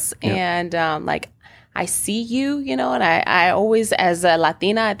else. And like, I see you, you know, and I always, as a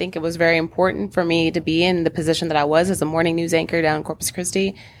Latina, I think it was very important for me to be in the position that I was as a morning news anchor down in Corpus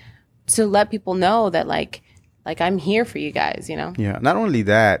Christi, to let people know that like I'm here for you guys, you know? Yeah. Not only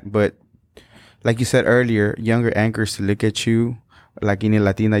that, but like you said earlier, younger anchors to look at you like in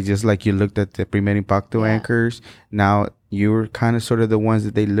Latina, just like you looked at the Primer Impacto anchors. Now you're kind of sort of the ones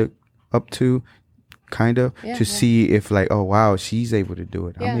that they look up to. Kind of to see if like, oh wow, she's able to do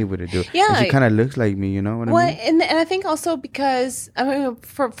it. I'm able to do it. Yeah, and she kind of looks like me, you know what I mean? And I think also because I mean,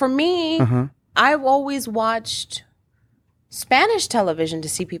 for me, I've always watched Spanish television to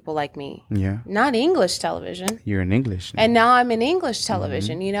see people like me. Yeah, not English television. You're in English, and now I'm in English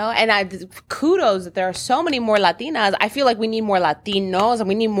television. You know, and kudos that there are so many more Latinas. I feel like we need more Latinos, and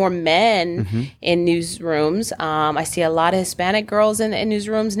we need more men in newsrooms. I see a lot of Hispanic girls in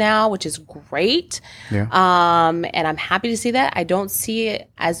newsrooms now, which is great. Yeah. And I'm happy to see that. I don't see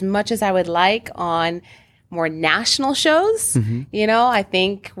it as much as I would like on more national shows. You know, I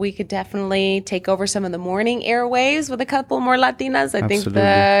think we could definitely take over some of the morning airwaves with a couple more Latinas. I think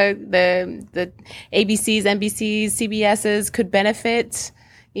the ABCs, NBCs, CBSs could benefit,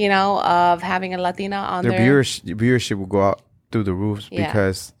 you know, of having a Latina on their viewership will go out through the roofs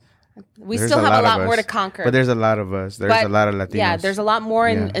because we still have a lot more to conquer. But there's a lot of us. There's a lot of Latinos. Yeah, there's a lot more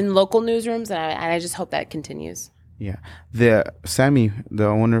in local newsrooms, and I just hope that continues. Yeah. Sammy, the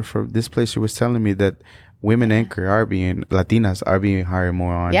owner for this place, she was telling me that women Latinas are being hired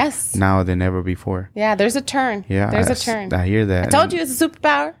more on now than ever before. Yeah, there's a turn. Yeah, there's a turn. I hear that. I told you it's a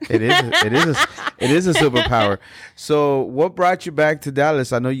superpower. It is a superpower. So what brought you back to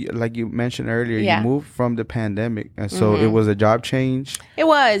Dallas? I know you, like you mentioned earlier, you moved from the pandemic. And so it was a job change? It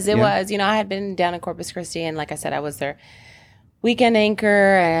was. You know, I had been down in Corpus Christi, and like I said, I was their weekend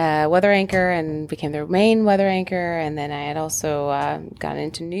anchor, weather anchor, and became their main weather anchor. And then I had also gotten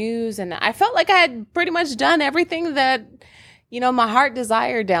into news, and I felt like I had pretty much done everything that, you know, my heart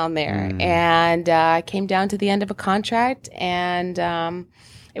desired down there. And I came down to the end of a contract, and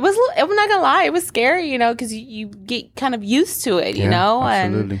it was, I'm not gonna lie, it was scary, you know, because you get kind of used to it, you know.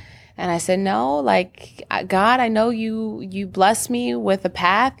 Absolutely. And I said, no, like, God, I know you blessed me with a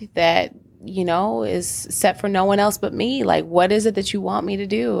path that, you know, is set for no one else but me. Like, what is it that you want me to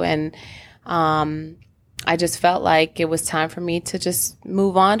do? And I just felt like it was time for me to just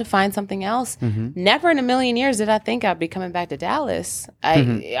move on to find something else. Never in a million years did I think I'd be coming back to Dallas.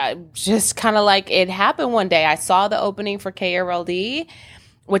 I just kind of like, it happened one day. I saw the opening for KRLD,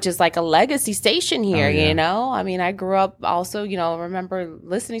 which is like a legacy station here, you know? I mean, I grew up also, you know,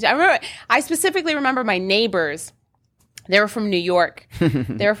 I specifically remember my neighbors. They were from New York.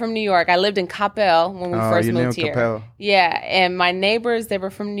 I lived in Capel when we first moved here. Capel. Yeah, and my neighbors, they were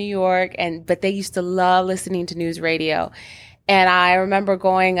from New York, but they used to love listening to NewsRadio. And I remember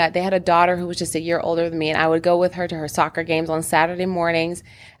going, they had a daughter who was just a year older than me, and I would go with her to her soccer games on Saturday mornings.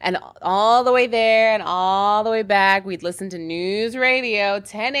 And all the way there and all the way back, we'd listen to NewsRadio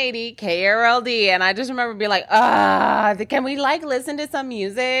 1080 KRLD. And I just remember being like, can we like listen to some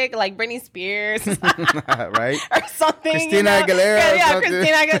music? Like Britney Spears. Right? Or something. Christina Aguilera. Yeah,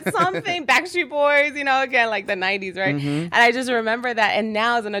 Christina Aguilera. Something. Backstreet Boys, you know, again, like the 90s, right? And I just remember that. And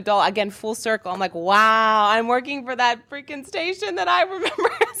now as an adult, again, full circle, I'm like, wow, I'm working for that freaking station that I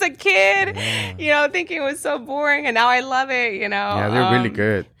remember as a kid, thinking it was so boring, and now I love it, Yeah, they're really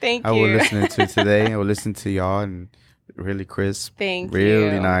good. Thank I you. will listen to today. I will listen to y'all, and really crisp. Thank really you.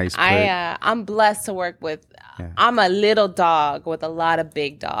 Really nice. I'm blessed to work with. I'm a little dog with a lot of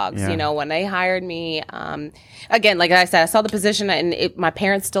big dogs. Yeah. When they hired me, again, like I said, I saw the position, and my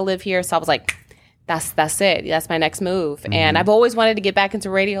parents still live here, so I was like, that's it. That's my next move. And I've always wanted to get back into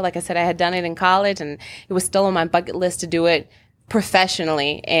radio. Like I said, I had done it in college, and it was still on my bucket list to do it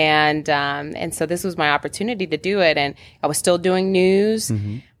professionally. And so this was my opportunity to do it. And I was still doing news.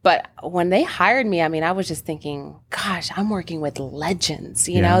 But when they hired me, I mean, I was just thinking, gosh, I'm working with legends.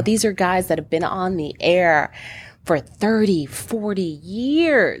 You know, these are guys that have been on the air for 30, 40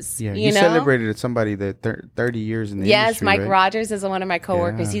 years. Yeah, you celebrated somebody that 30 years in the industry. Yes, Mike right? Rogers is one of my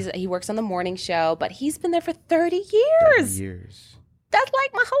coworkers. Yeah. He works on the morning show, but he's been there for 30 years. 30 years. That's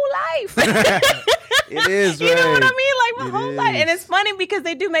like my whole life. It is, You know what I right. mean? Like my whole life. And it's funny because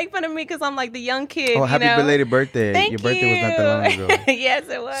they do make fun of me because I'm like the young kid. Oh, happy belated birthday. Thank Your birthday was not that long ago. Yes,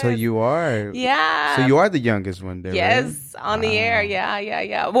 it was. So you are. Yeah. So you are the youngest one there, Yes, right? on the air.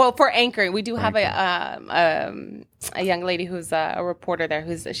 Yeah. Well, for anchoring, we do have a young lady who's a reporter there.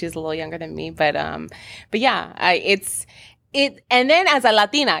 She's a little younger than me, but yeah, and then as a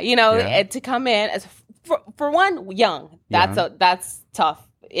Latina, to come in as for one young, that's tough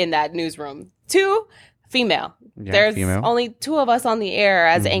in that newsroom. 2, female. Yeah, There's female. only 2 of us on the air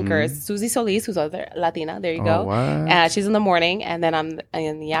as anchors. Susie Solis, who's other Latina. There you go. What? She's in the morning, and then I'm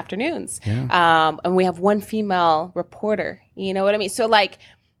in the afternoons. Yeah. And we have 1 female reporter. You know what I mean? So like,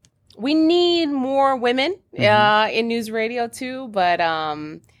 we need more women in news radio too. But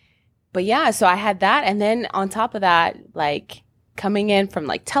yeah. So I had that, and then on top of that, like coming in from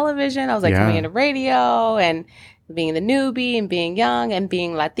like television, I was like coming into radio and being the newbie and being young and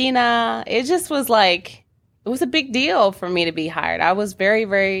being Latina. It just was like, it was a big deal for me to be hired. I was very,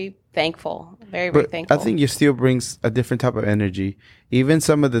 very thankful. Very thankful. I think you still brings a different type of energy. Even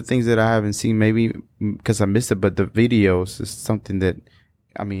some of the things that I haven't seen, maybe because I missed it, but the videos is something that,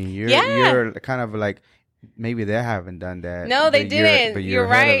 I mean, you're kind of like, maybe they haven't done that. No, they didn't. You're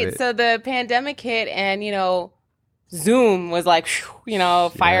ahead of right. it. So the pandemic hit, and Zoom was like,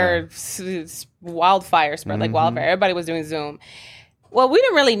 wildfire spread like wildfire. Everybody was doing Zoom. Well, we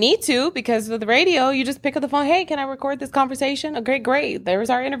didn't really need to, because with the radio, you just pick up the phone. Hey, can I record this conversation? Oh, great. There's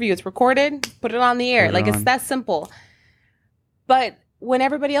our interview. It's recorded. Put it on the air. It's that simple. But when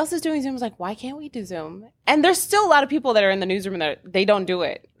everybody else is doing Zoom, it's like, why can't we do Zoom? And there's still a lot of people that are in the newsroom that they don't do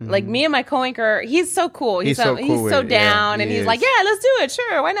it. Like me and my co-anchor, he's so cool. He's so down, and he's like, yeah, let's do it.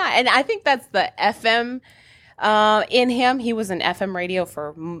 Sure, why not? And I think that's the FM in him. He was in FM radio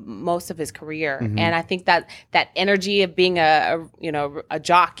for most of his career, and I think that energy of being a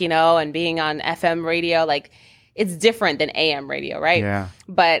jock, and being on FM radio, like, it's different than AM radio, right? Yeah.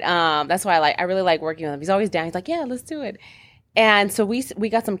 But that's why I really like working with him. He's always down. He's like, yeah, let's do it. And so we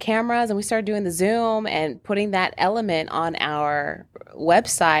got some cameras, and we started doing the Zoom and putting that element on our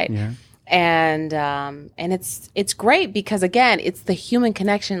website. Yeah. And it's great because, again, it's the human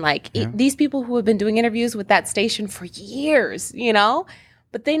connection. Like these people who have been doing interviews with that station for years,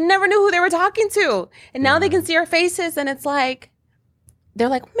 but they never knew who they were talking to. And now they can see our faces, and it's like, they're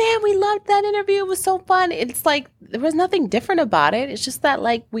like, man, we loved that interview. It was so fun. It's like, there was nothing different about it. It's just that,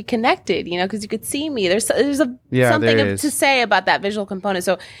 like, we connected, because you could see me. There's something to say about that visual component.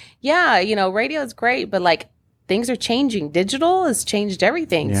 So, radio is great, but, like, things are changing. Digital has changed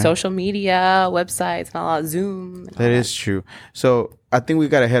everything. Yeah. Social media, websites, and all that, Zoom. That is true. So I think we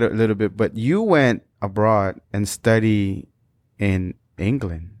got ahead a little bit, but you went abroad and studied in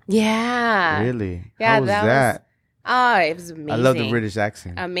England. Yeah. Really? Yeah, how was that? Oh, it was amazing. I love the British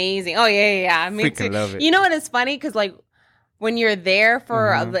accent. Amazing. Oh, yeah. Me too. Love it. You know what? It's funny because, like, when you're there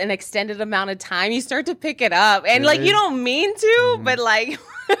for an extended amount of time, you start to pick it up. And, like, you don't mean to, but, like,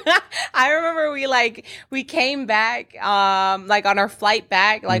 I remember we came back, like, on our flight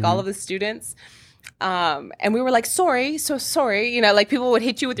back, like, all of the students. And we were like, so sorry. Like, people would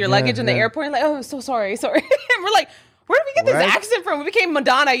hit you with your luggage in the airport. And like, oh, so sorry. And we're like, where did we get this accent from? We became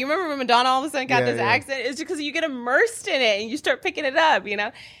Madonna. You remember when Madonna all of a sudden got this accent? It's just because you get immersed in it and you start picking it up,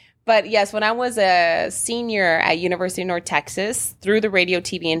 But yes, when I was a senior at University of North Texas, through the radio,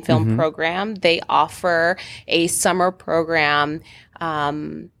 TV, and film program, they offer a summer program,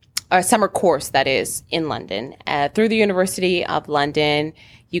 a summer course that is in London, through the University of London.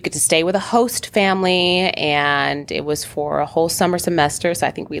 You get to stay with a host family, and it was for a whole summer semester. So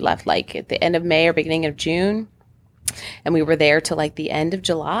I think we left like at the end of May or beginning of June. And we were there till like the end of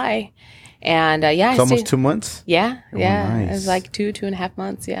July. And it's almost 2 months. Yeah, Oh, yeah. nice. It was like 2.5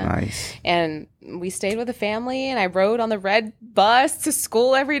 months. Yeah, Nice. And we stayed with the family, and I rode on the red bus to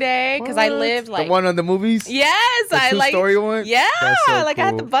school every day because I lived like the one on the movies. Yes, the two-story one. Yeah, so I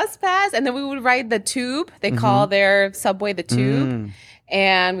had the cool. bus pass, and then we would ride the tube. They call their subway the tube,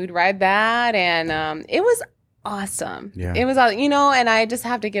 and we'd ride that, and it was awesome. Yeah. It was, and I just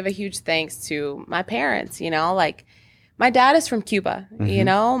have to give a huge thanks to my parents. Like my dad is from Cuba.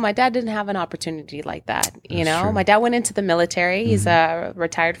 My dad didn't have an opportunity like that. True. My dad went into the military. He's a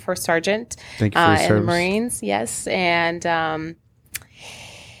retired first sergeant Thank you for your in the service. Marines. Yes, and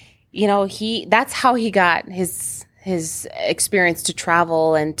that's how he got his experience to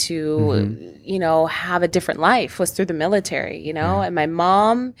travel and to have a different life was through the military. And my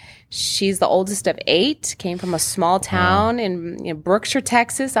mom, she's the oldest of 8, came from a small town in Brookshire,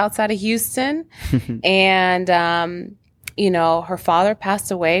 Texas, outside of Houston, and her father passed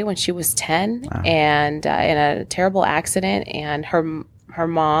away when she was 10, and in a terrible accident, and her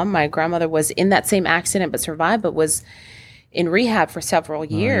mom, my grandmother, was in that same accident but survived, but was in rehab for several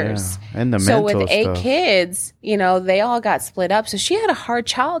years. And the so mental with 8 stuff. kids, they all got split up. So she had a hard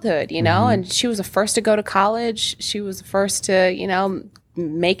childhood, and she was the first to go to college. She was the first to,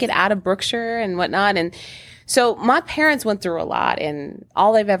 make it out of Brookshire and whatnot. And so my parents went through a lot, and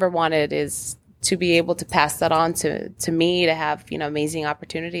all they've ever wanted is to be able to pass that on to me, to have, amazing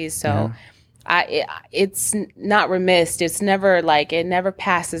opportunities. So it's not remiss. It's never it never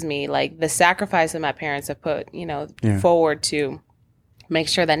passes me, like the sacrifice that my parents have put, forward to make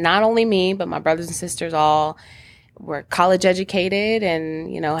sure that not only me, but my brothers and sisters all were college educated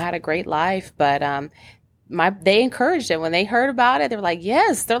and, had a great life. But, they encouraged it when they heard about it. They were like,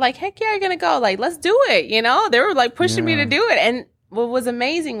 yes, they're like, heck yeah, you're going to go. Like, let's do it. They were like pushing me to do it. And what was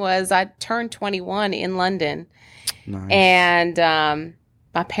amazing was I turned 21 in London. Nice. And,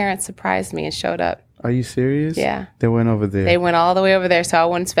 my parents surprised me and showed up. Are you serious? Yeah. They went over there. They went all the way over there.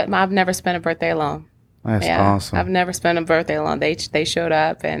 So I've never spent a birthday alone. That's awesome. I've never spent a birthday alone. They showed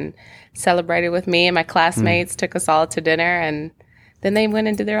up and celebrated with me, and my classmates took us all to dinner, and then they went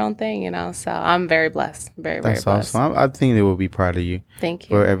and did their own thing, So I'm very blessed. Very, That's very blessed. awesome. I think they will be proud of you. Thank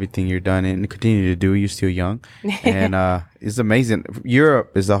you. For everything you're done and continue to do. You're still young. And it's amazing.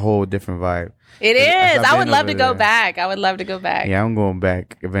 Europe is a whole different vibe. It is. I would love to go there. back. I would love to go back. Yeah, I'm going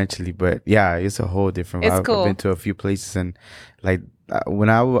back eventually. But yeah, it's a whole different vibe. It's cool. I've been to a few places, and like when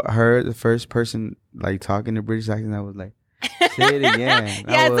I heard the first person like talking the British accent, I was like, say it again.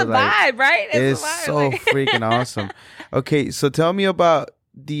 Yeah, it's a vibe, right? It's a vibe. so freaking awesome. Okay, so tell me about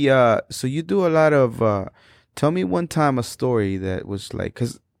so you do a lot of, tell me one time a story that was like,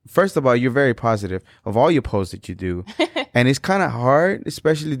 because first of all, you're very positive of all your posts that you do. And it's kind of hard,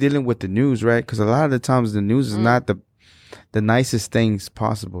 especially dealing with the news, right? Because a lot of the times the news is not the nicest things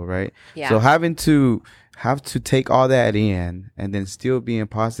possible, right? Yeah. So have to take all that in and then still being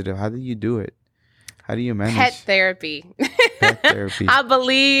positive. How do you do it? How do you manage? Pet therapy. Pet therapy. I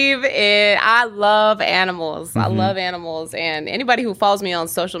believe in, I love animals. I love animals. And anybody who follows me on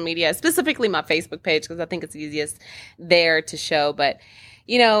social media, specifically my Facebook page, because I think it's easiest there to show. But,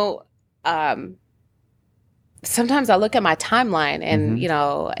 sometimes I look at my timeline and,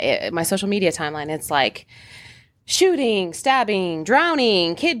 my social media timeline, it's like shooting, stabbing,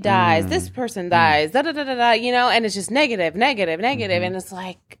 drowning, kid dies, this person dies, da-da-da-da-da, and it's just negative. And it's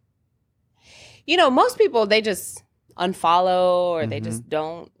like, most people, they just unfollow or they just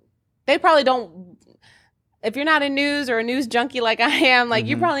they probably don't. If you're not in news or a news junkie like I am, like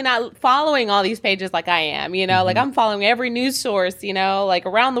you're probably not following all these pages like I am, like I'm following every news source, like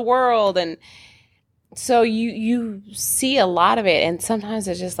around the world. And so you see a lot of it. And sometimes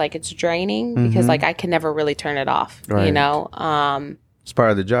it's just like, it's draining because like I can never really turn it off, Right. It's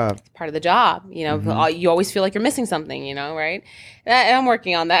part of the job. It's part of the job, you always feel like you're missing something, right? And I'm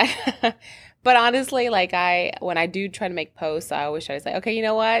working on that. But honestly, like when I do try to make posts, I always try to say, okay, you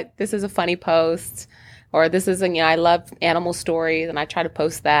know what? This is a funny post, or this is, I love animal stories, and I try to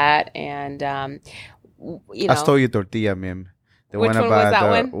post that. And, I stole your tortilla meme. The Which one was that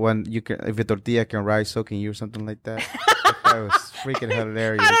one? When you can, if a tortilla can rise, so can you, or something like that. That was freaking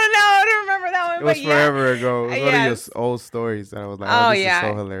hilarious. I don't know. I don't remember that one. It was but forever ago. It was one of Yes. your old stories that I was like, Oh, this yeah. is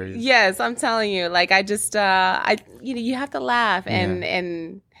so hilarious. Yes, I'm telling you. Like I just, you have to laugh,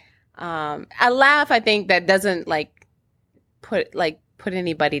 and a laugh. I think that doesn't put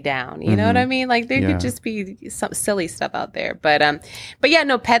anybody down. You know what I mean? Like there could just be some silly stuff out there. But yeah,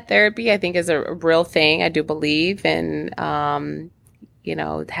 no, pet therapy I think is a real thing. I do believe in,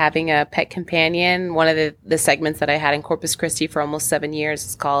 having a pet companion. One of the segments that I had in Corpus Christi for almost 7 years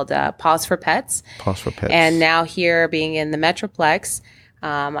is called Pause for Pets. Pause for Pets. And now here being in the Metroplex,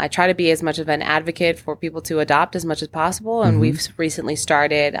 I try to be as much of an advocate for people to adopt as much as possible. And we've recently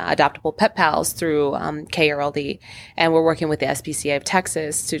started adoptable pet pals through KRLD. And we're working with the SPCA of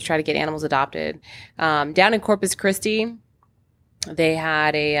Texas to try to get animals adopted. Down in Corpus Christi, they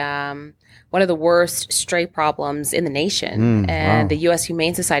had one of the worst stray problems in the nation. And the U.S.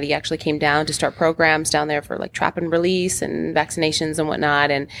 Humane Society actually came down to start programs down there for like trap and release and vaccinations and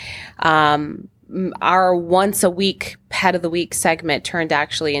whatnot. And our once a week pet of the week segment turned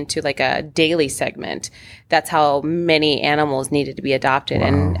actually into like a daily segment. That's how many animals needed to be adopted.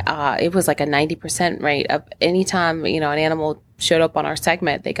 And it was like a 90% rate of anytime, an animal showed up on our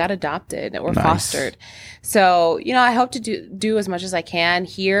segment, they got adopted or fostered. So, I hope to do as much as I can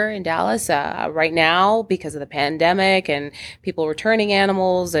here in Dallas right now because of the pandemic and people returning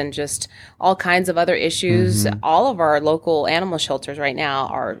animals and just all kinds of other issues. All of our local animal shelters right now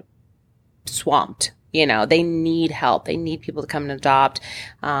are swamped. They need help. They need people to come and adopt.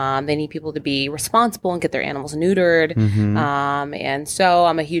 They need people to be responsible and get their animals neutered. And so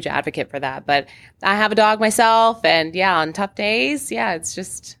I'm a huge advocate for that. But I have a dog myself. And on tough days, it's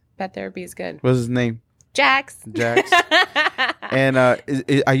just pet therapy is good. What's his name? Jax. And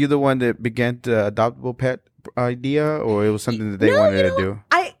are you the one that began the adoptable pet idea, or it was something that they wanted to do?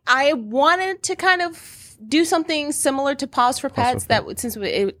 I wanted to kind of do something similar to Pause for Pets since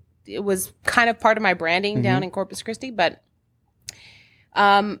it was kind of part of my branding down in Corpus Christi. But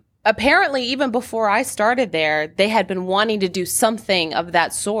apparently, even before I started there, they had been wanting to do something of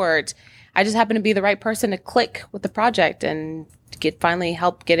that sort. I just happened to be the right person to click with the project and finally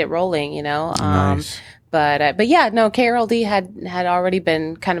help get it rolling, Nice. But KRLD had already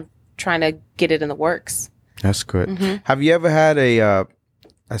been kind of trying to get it in the works. That's good. Have you ever had a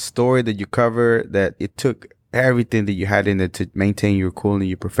story that you cover that it took everything that you had in it to maintain your cool and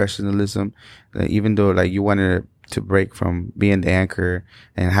your professionalism, even though like you wanted to break from being the anchor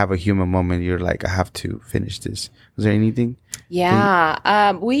and have a human moment, you're like, I have to finish this? Was there anything?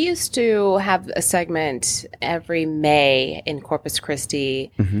 Yeah. We used to have a segment every May in Corpus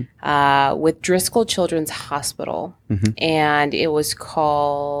Christi with Driscoll Children's Hospital. And it was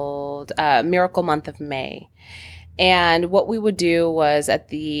called Miracle Month of May. And what we would do was at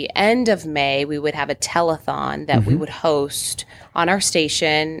the end of May, we would have a telethon that we would host on our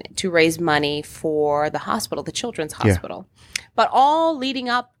station to raise money for the hospital, the children's hospital. But all leading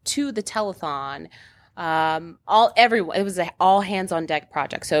up to the telethon, everyone, it was an all hands on deck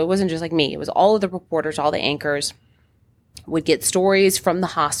project. So it wasn't just like me. It was all of the reporters, all the anchors would get stories from the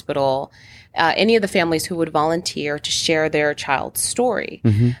hospital, any of the families who would volunteer to share their child's story.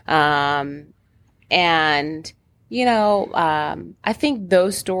 And I think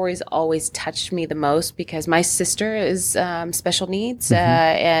those stories always touched me the most because my sister is special needs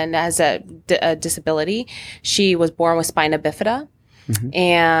and has a disability. She was born with spina bifida,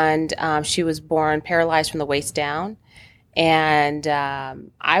 and she was born paralyzed from the waist down. And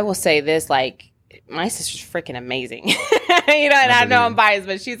I will say this, like, my sister's freaking amazing. And I know I'm biased,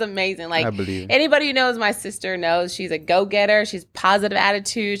 but she's amazing. Like, anybody who knows my sister knows she's a go-getter. She's positive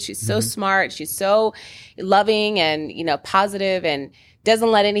attitude. She's so smart. She's so loving and, positive and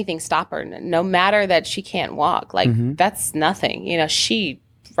doesn't let anything stop her. No matter that she can't walk. Like, that's nothing. She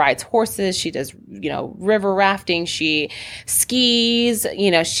rides horses. She does, river rafting. She skis.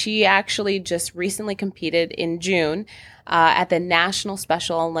 She actually just recently competed in June at the National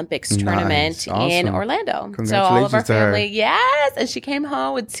Special Olympics tournament in Orlando. So all of our family, yes. And she came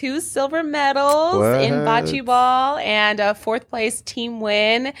home with 2 silver medals in bocce ball and a 4th place team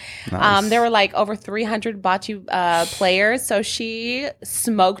win. Nice. There were like over 300 bocce players. So she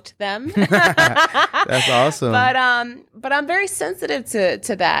smoked them. That's awesome. But I'm very sensitive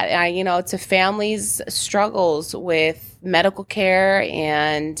to that. To families' struggles with medical care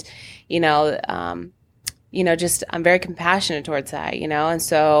and, just I'm very compassionate towards that, and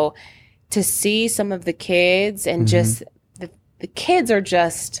so to see some of the kids and just the kids are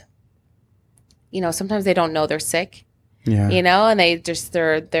just, sometimes they don't know they're sick, and they just,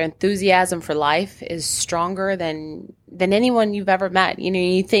 their enthusiasm for life is stronger than anyone you've ever met.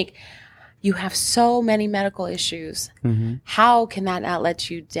 You think you have so many medical issues. How can that not let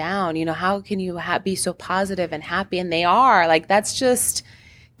you down? How can you be so positive and happy? And they are like, that's just,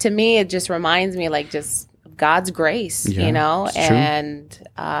 to me, it just reminds me like just God's grace, and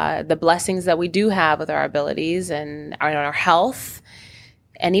the blessings that we do have with our abilities and our health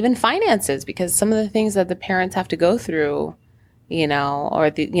and even finances, because some of the things that the parents have to go through, or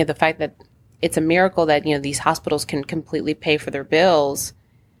the fact that it's a miracle that, these hospitals can completely pay for their bills.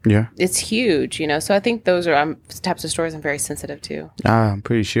 Yeah. It's huge, So I think those are types of stories I'm very sensitive to. I'm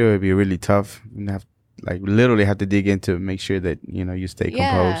pretty sure it'd be really tough. You have like literally have to dig into make sure that you stay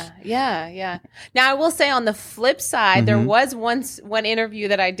composed. Yeah. Now I will say on the flip side, there was one interview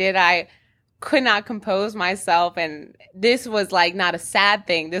that I did. I could not compose myself, and this was like not a sad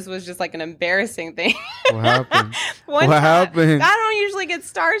thing. This was just like an embarrassing thing. What happened? What happened? I don't usually get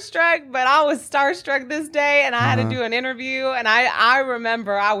starstruck, but I was starstruck this day, and I had to do an interview, and I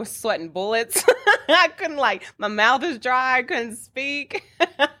remember I was sweating bullets. I couldn't, my mouth is dry. I couldn't speak.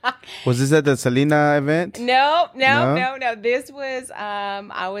 Was this at the Selena event? No. This was,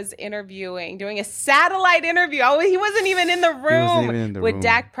 I was doing a satellite interview. He wasn't even in the room with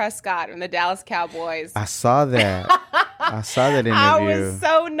Dak Prescott and the Dallas Cowboys. I saw that. I saw that interview. I was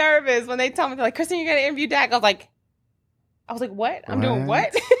so nervous when they told me, they're like, Kristin, you're going to interview Dak. I was like, what? I'm doing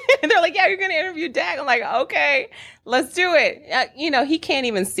what? And they're like, yeah, you're going to interview Dak. I'm like, okay, let's do it. He can't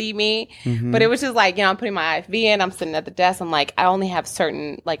even see me. But it was just like, I'm putting my IV in. I'm sitting at the desk. I'm like, I only have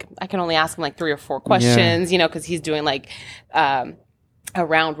certain, I can only ask him 3 or 4 questions, because he's doing a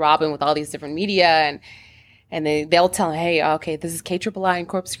round robin with all these different media. And they'll tell him, hey, okay, this is KRLD and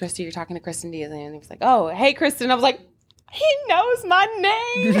Corpus Christi. You're talking to Kristin Diaz. And he was like, oh, hey, Kristin. I was like, he knows my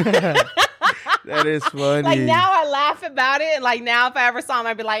name. That is funny. Now I laugh about it. And now if I ever saw him,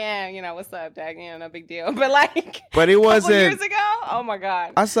 I'd be like, what's up, Dak? No big deal. But it wasn't. A couple years ago, oh my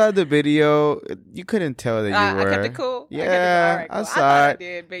God. I saw the video. You couldn't tell that you were. I kept it cool. Yeah, I saw it.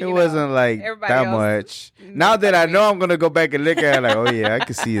 It wasn't that much. Now that I know, I'm going to go back and look at it oh yeah, I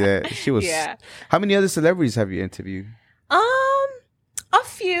can see that. She was. Yeah. How many other celebrities have you interviewed? A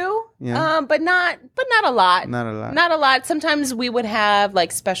few, but not a lot. Not a lot. Sometimes we would have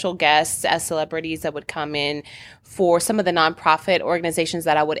special guests as celebrities that would come in for some of the nonprofit organizations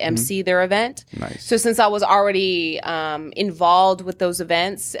that I would MC their event. Nice. So since I was already involved with those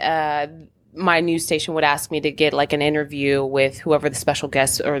events, my news station would ask me to get an interview with whoever the special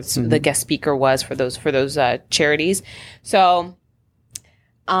guest or the guest speaker was for those charities. So,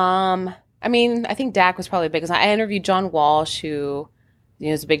 I think Dak was probably big. I interviewed John Walsh, who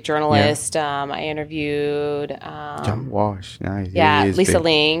was a big journalist. I interviewed John Walsh. Nice. Yeah, Lisa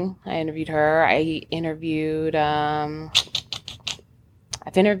Ling. I interviewed her. I've interviewed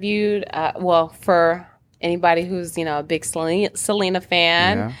for anybody who's a big Selena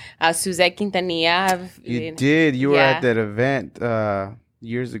fan. Suzette Quintanilla. You did. You were at that event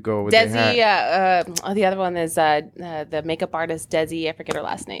years ago. Desi, the other one is the makeup artist Desi. I forget her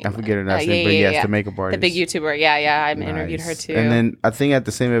last name. I forget her last name, but yes, the makeup artist. The big YouTuber. Yeah. I interviewed her too. And then I think at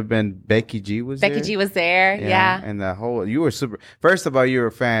the same event, Becky G was there. Becky G was there, yeah. And you were super. First of all, you were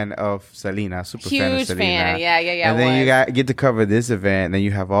a fan of Selena, fan of Selena. Huge fan, yeah. And then you get to cover this event, and then you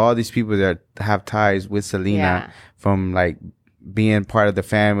have all these people that have ties with Selena from being part of the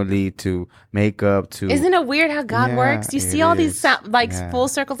family to makeup to. Isn't it weird how God works? You see all these full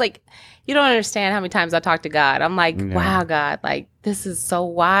circles. You don't understand how many times I talk to God. I'm like, wow, God, this is so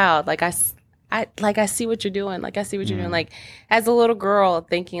wild. I see what you're doing. I see what you're doing. As a little girl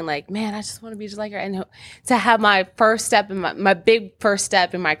thinking man, I just want to be just like her. And to have my first step in my big first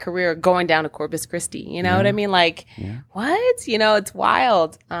step in my career going down to Corpus Christi. You know what I mean? What? It's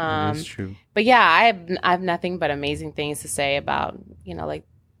wild. That's true. But yeah, I have nothing but amazing things to say about,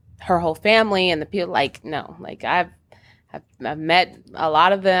 her whole family and the people. I've met a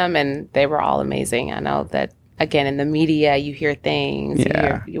lot of them and they were all amazing. I know that. Again, in the media, you hear things, you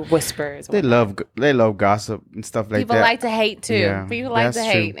hear whispers. They love gossip and stuff like People that. People like to hate too. Yeah, people like to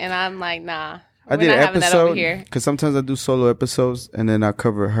hate, and I'm like, nah. I did an episode because sometimes I do solo episodes, and then I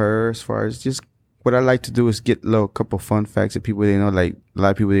cover her as far as just what I like to do is get a couple fun facts that people didn't know. A lot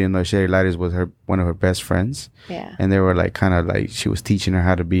of people didn't know Sherry Lighters was one of her best friends. Yeah, and they were she was teaching her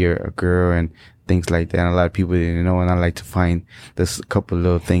how to be a girl and things like that. And a lot of people didn't know, and I like to find this couple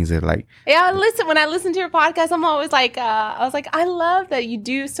little things that when I listen to your podcast, I'm always I love that you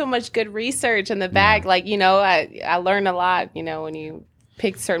do so much good research in the back. I learn a lot, when you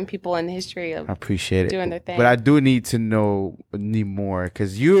pick certain people in history. I appreciate it. Doing their thing. But I do need more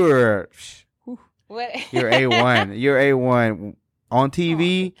because you're A1. You're A1 on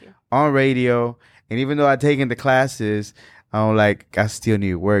TV, on radio. And even though I've taken the classes, I still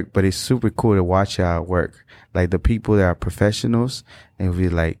need work, but it's super cool to watch y'all work. The people that are professionals, and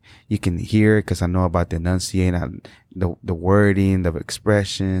you can hear it because I know about the enunciating, the wording, the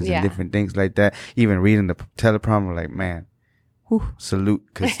expressions, and different things like that. Even reading the teleprompter, man, salute,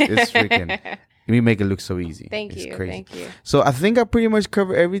 because it's freaking. We make it look so easy. Thank you. So I think I pretty much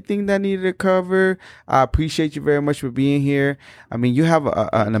covered everything that I needed to cover. I appreciate you very much for being here. You have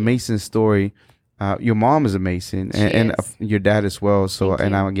an amazing story. Your mom is amazing, and your dad as well. So,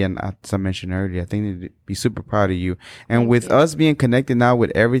 Thank you. again, as I mentioned earlier, I think they'd be super proud of you. And with us being connected now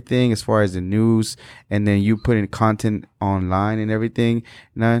with everything as far as the news, and then you putting content online and everything,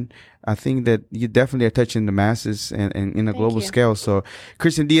 I think that you definitely are touching the masses and in a global scale. So,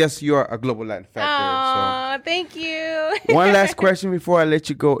 Kristin Diaz, you are a global Latin factor. Oh, thank you. One last question before I let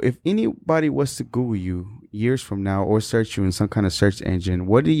you go. If anybody was to Google you years from now or search you in some kind of search engine,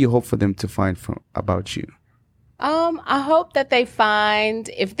 what do you hope for them to find about you? I hope that they find,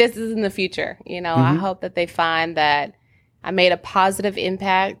 if this is in the future, I hope that they find that I made a positive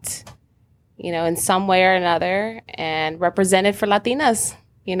impact, in some way or another, and represented for Latinas,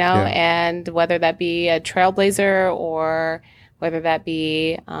 and whether that be a trailblazer or whether that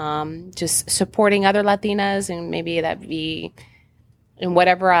be just supporting other Latinas, and maybe that be in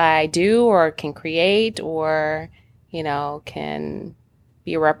whatever I do or can create or, can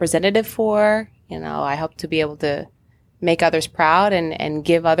be a representative for. I hope to be able to make others proud and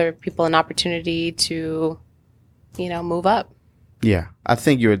give other people an opportunity to, move up. Yeah, I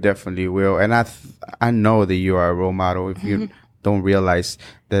think you definitely will. And I know that you are a role model. If you don't realize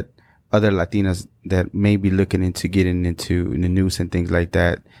that other Latinas that may be looking into getting into the news and things like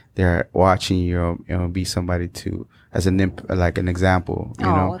that, they're watching you, be somebody to, as an example,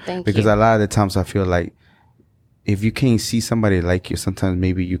 thank because you. a lot of the times I feel like if you can't see somebody like you, sometimes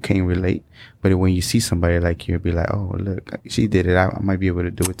maybe you can't relate. But when you see somebody like you, you'll be like, oh, look, she did it. I might be able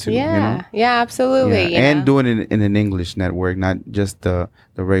to do it too. Yeah, absolutely. Yeah. And doing it in an English network, not just the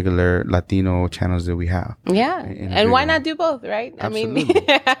regular Latino channels that we have. Yeah. And why not do both, right? Absolutely.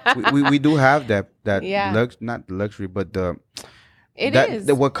 I mean, we do have that not luxury, but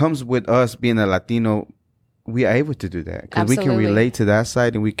what comes with us being a Latino, we are able to do that because we can relate to that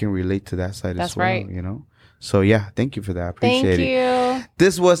side and we can relate to that side as well. That's right. So, yeah, thank you for that. I appreciate it. Thank you.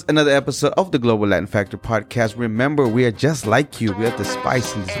 This was another episode of the Global Latin Factor podcast. Remember, we are just like you. We have the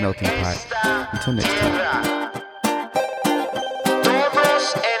spice in this melting pot. Until next time.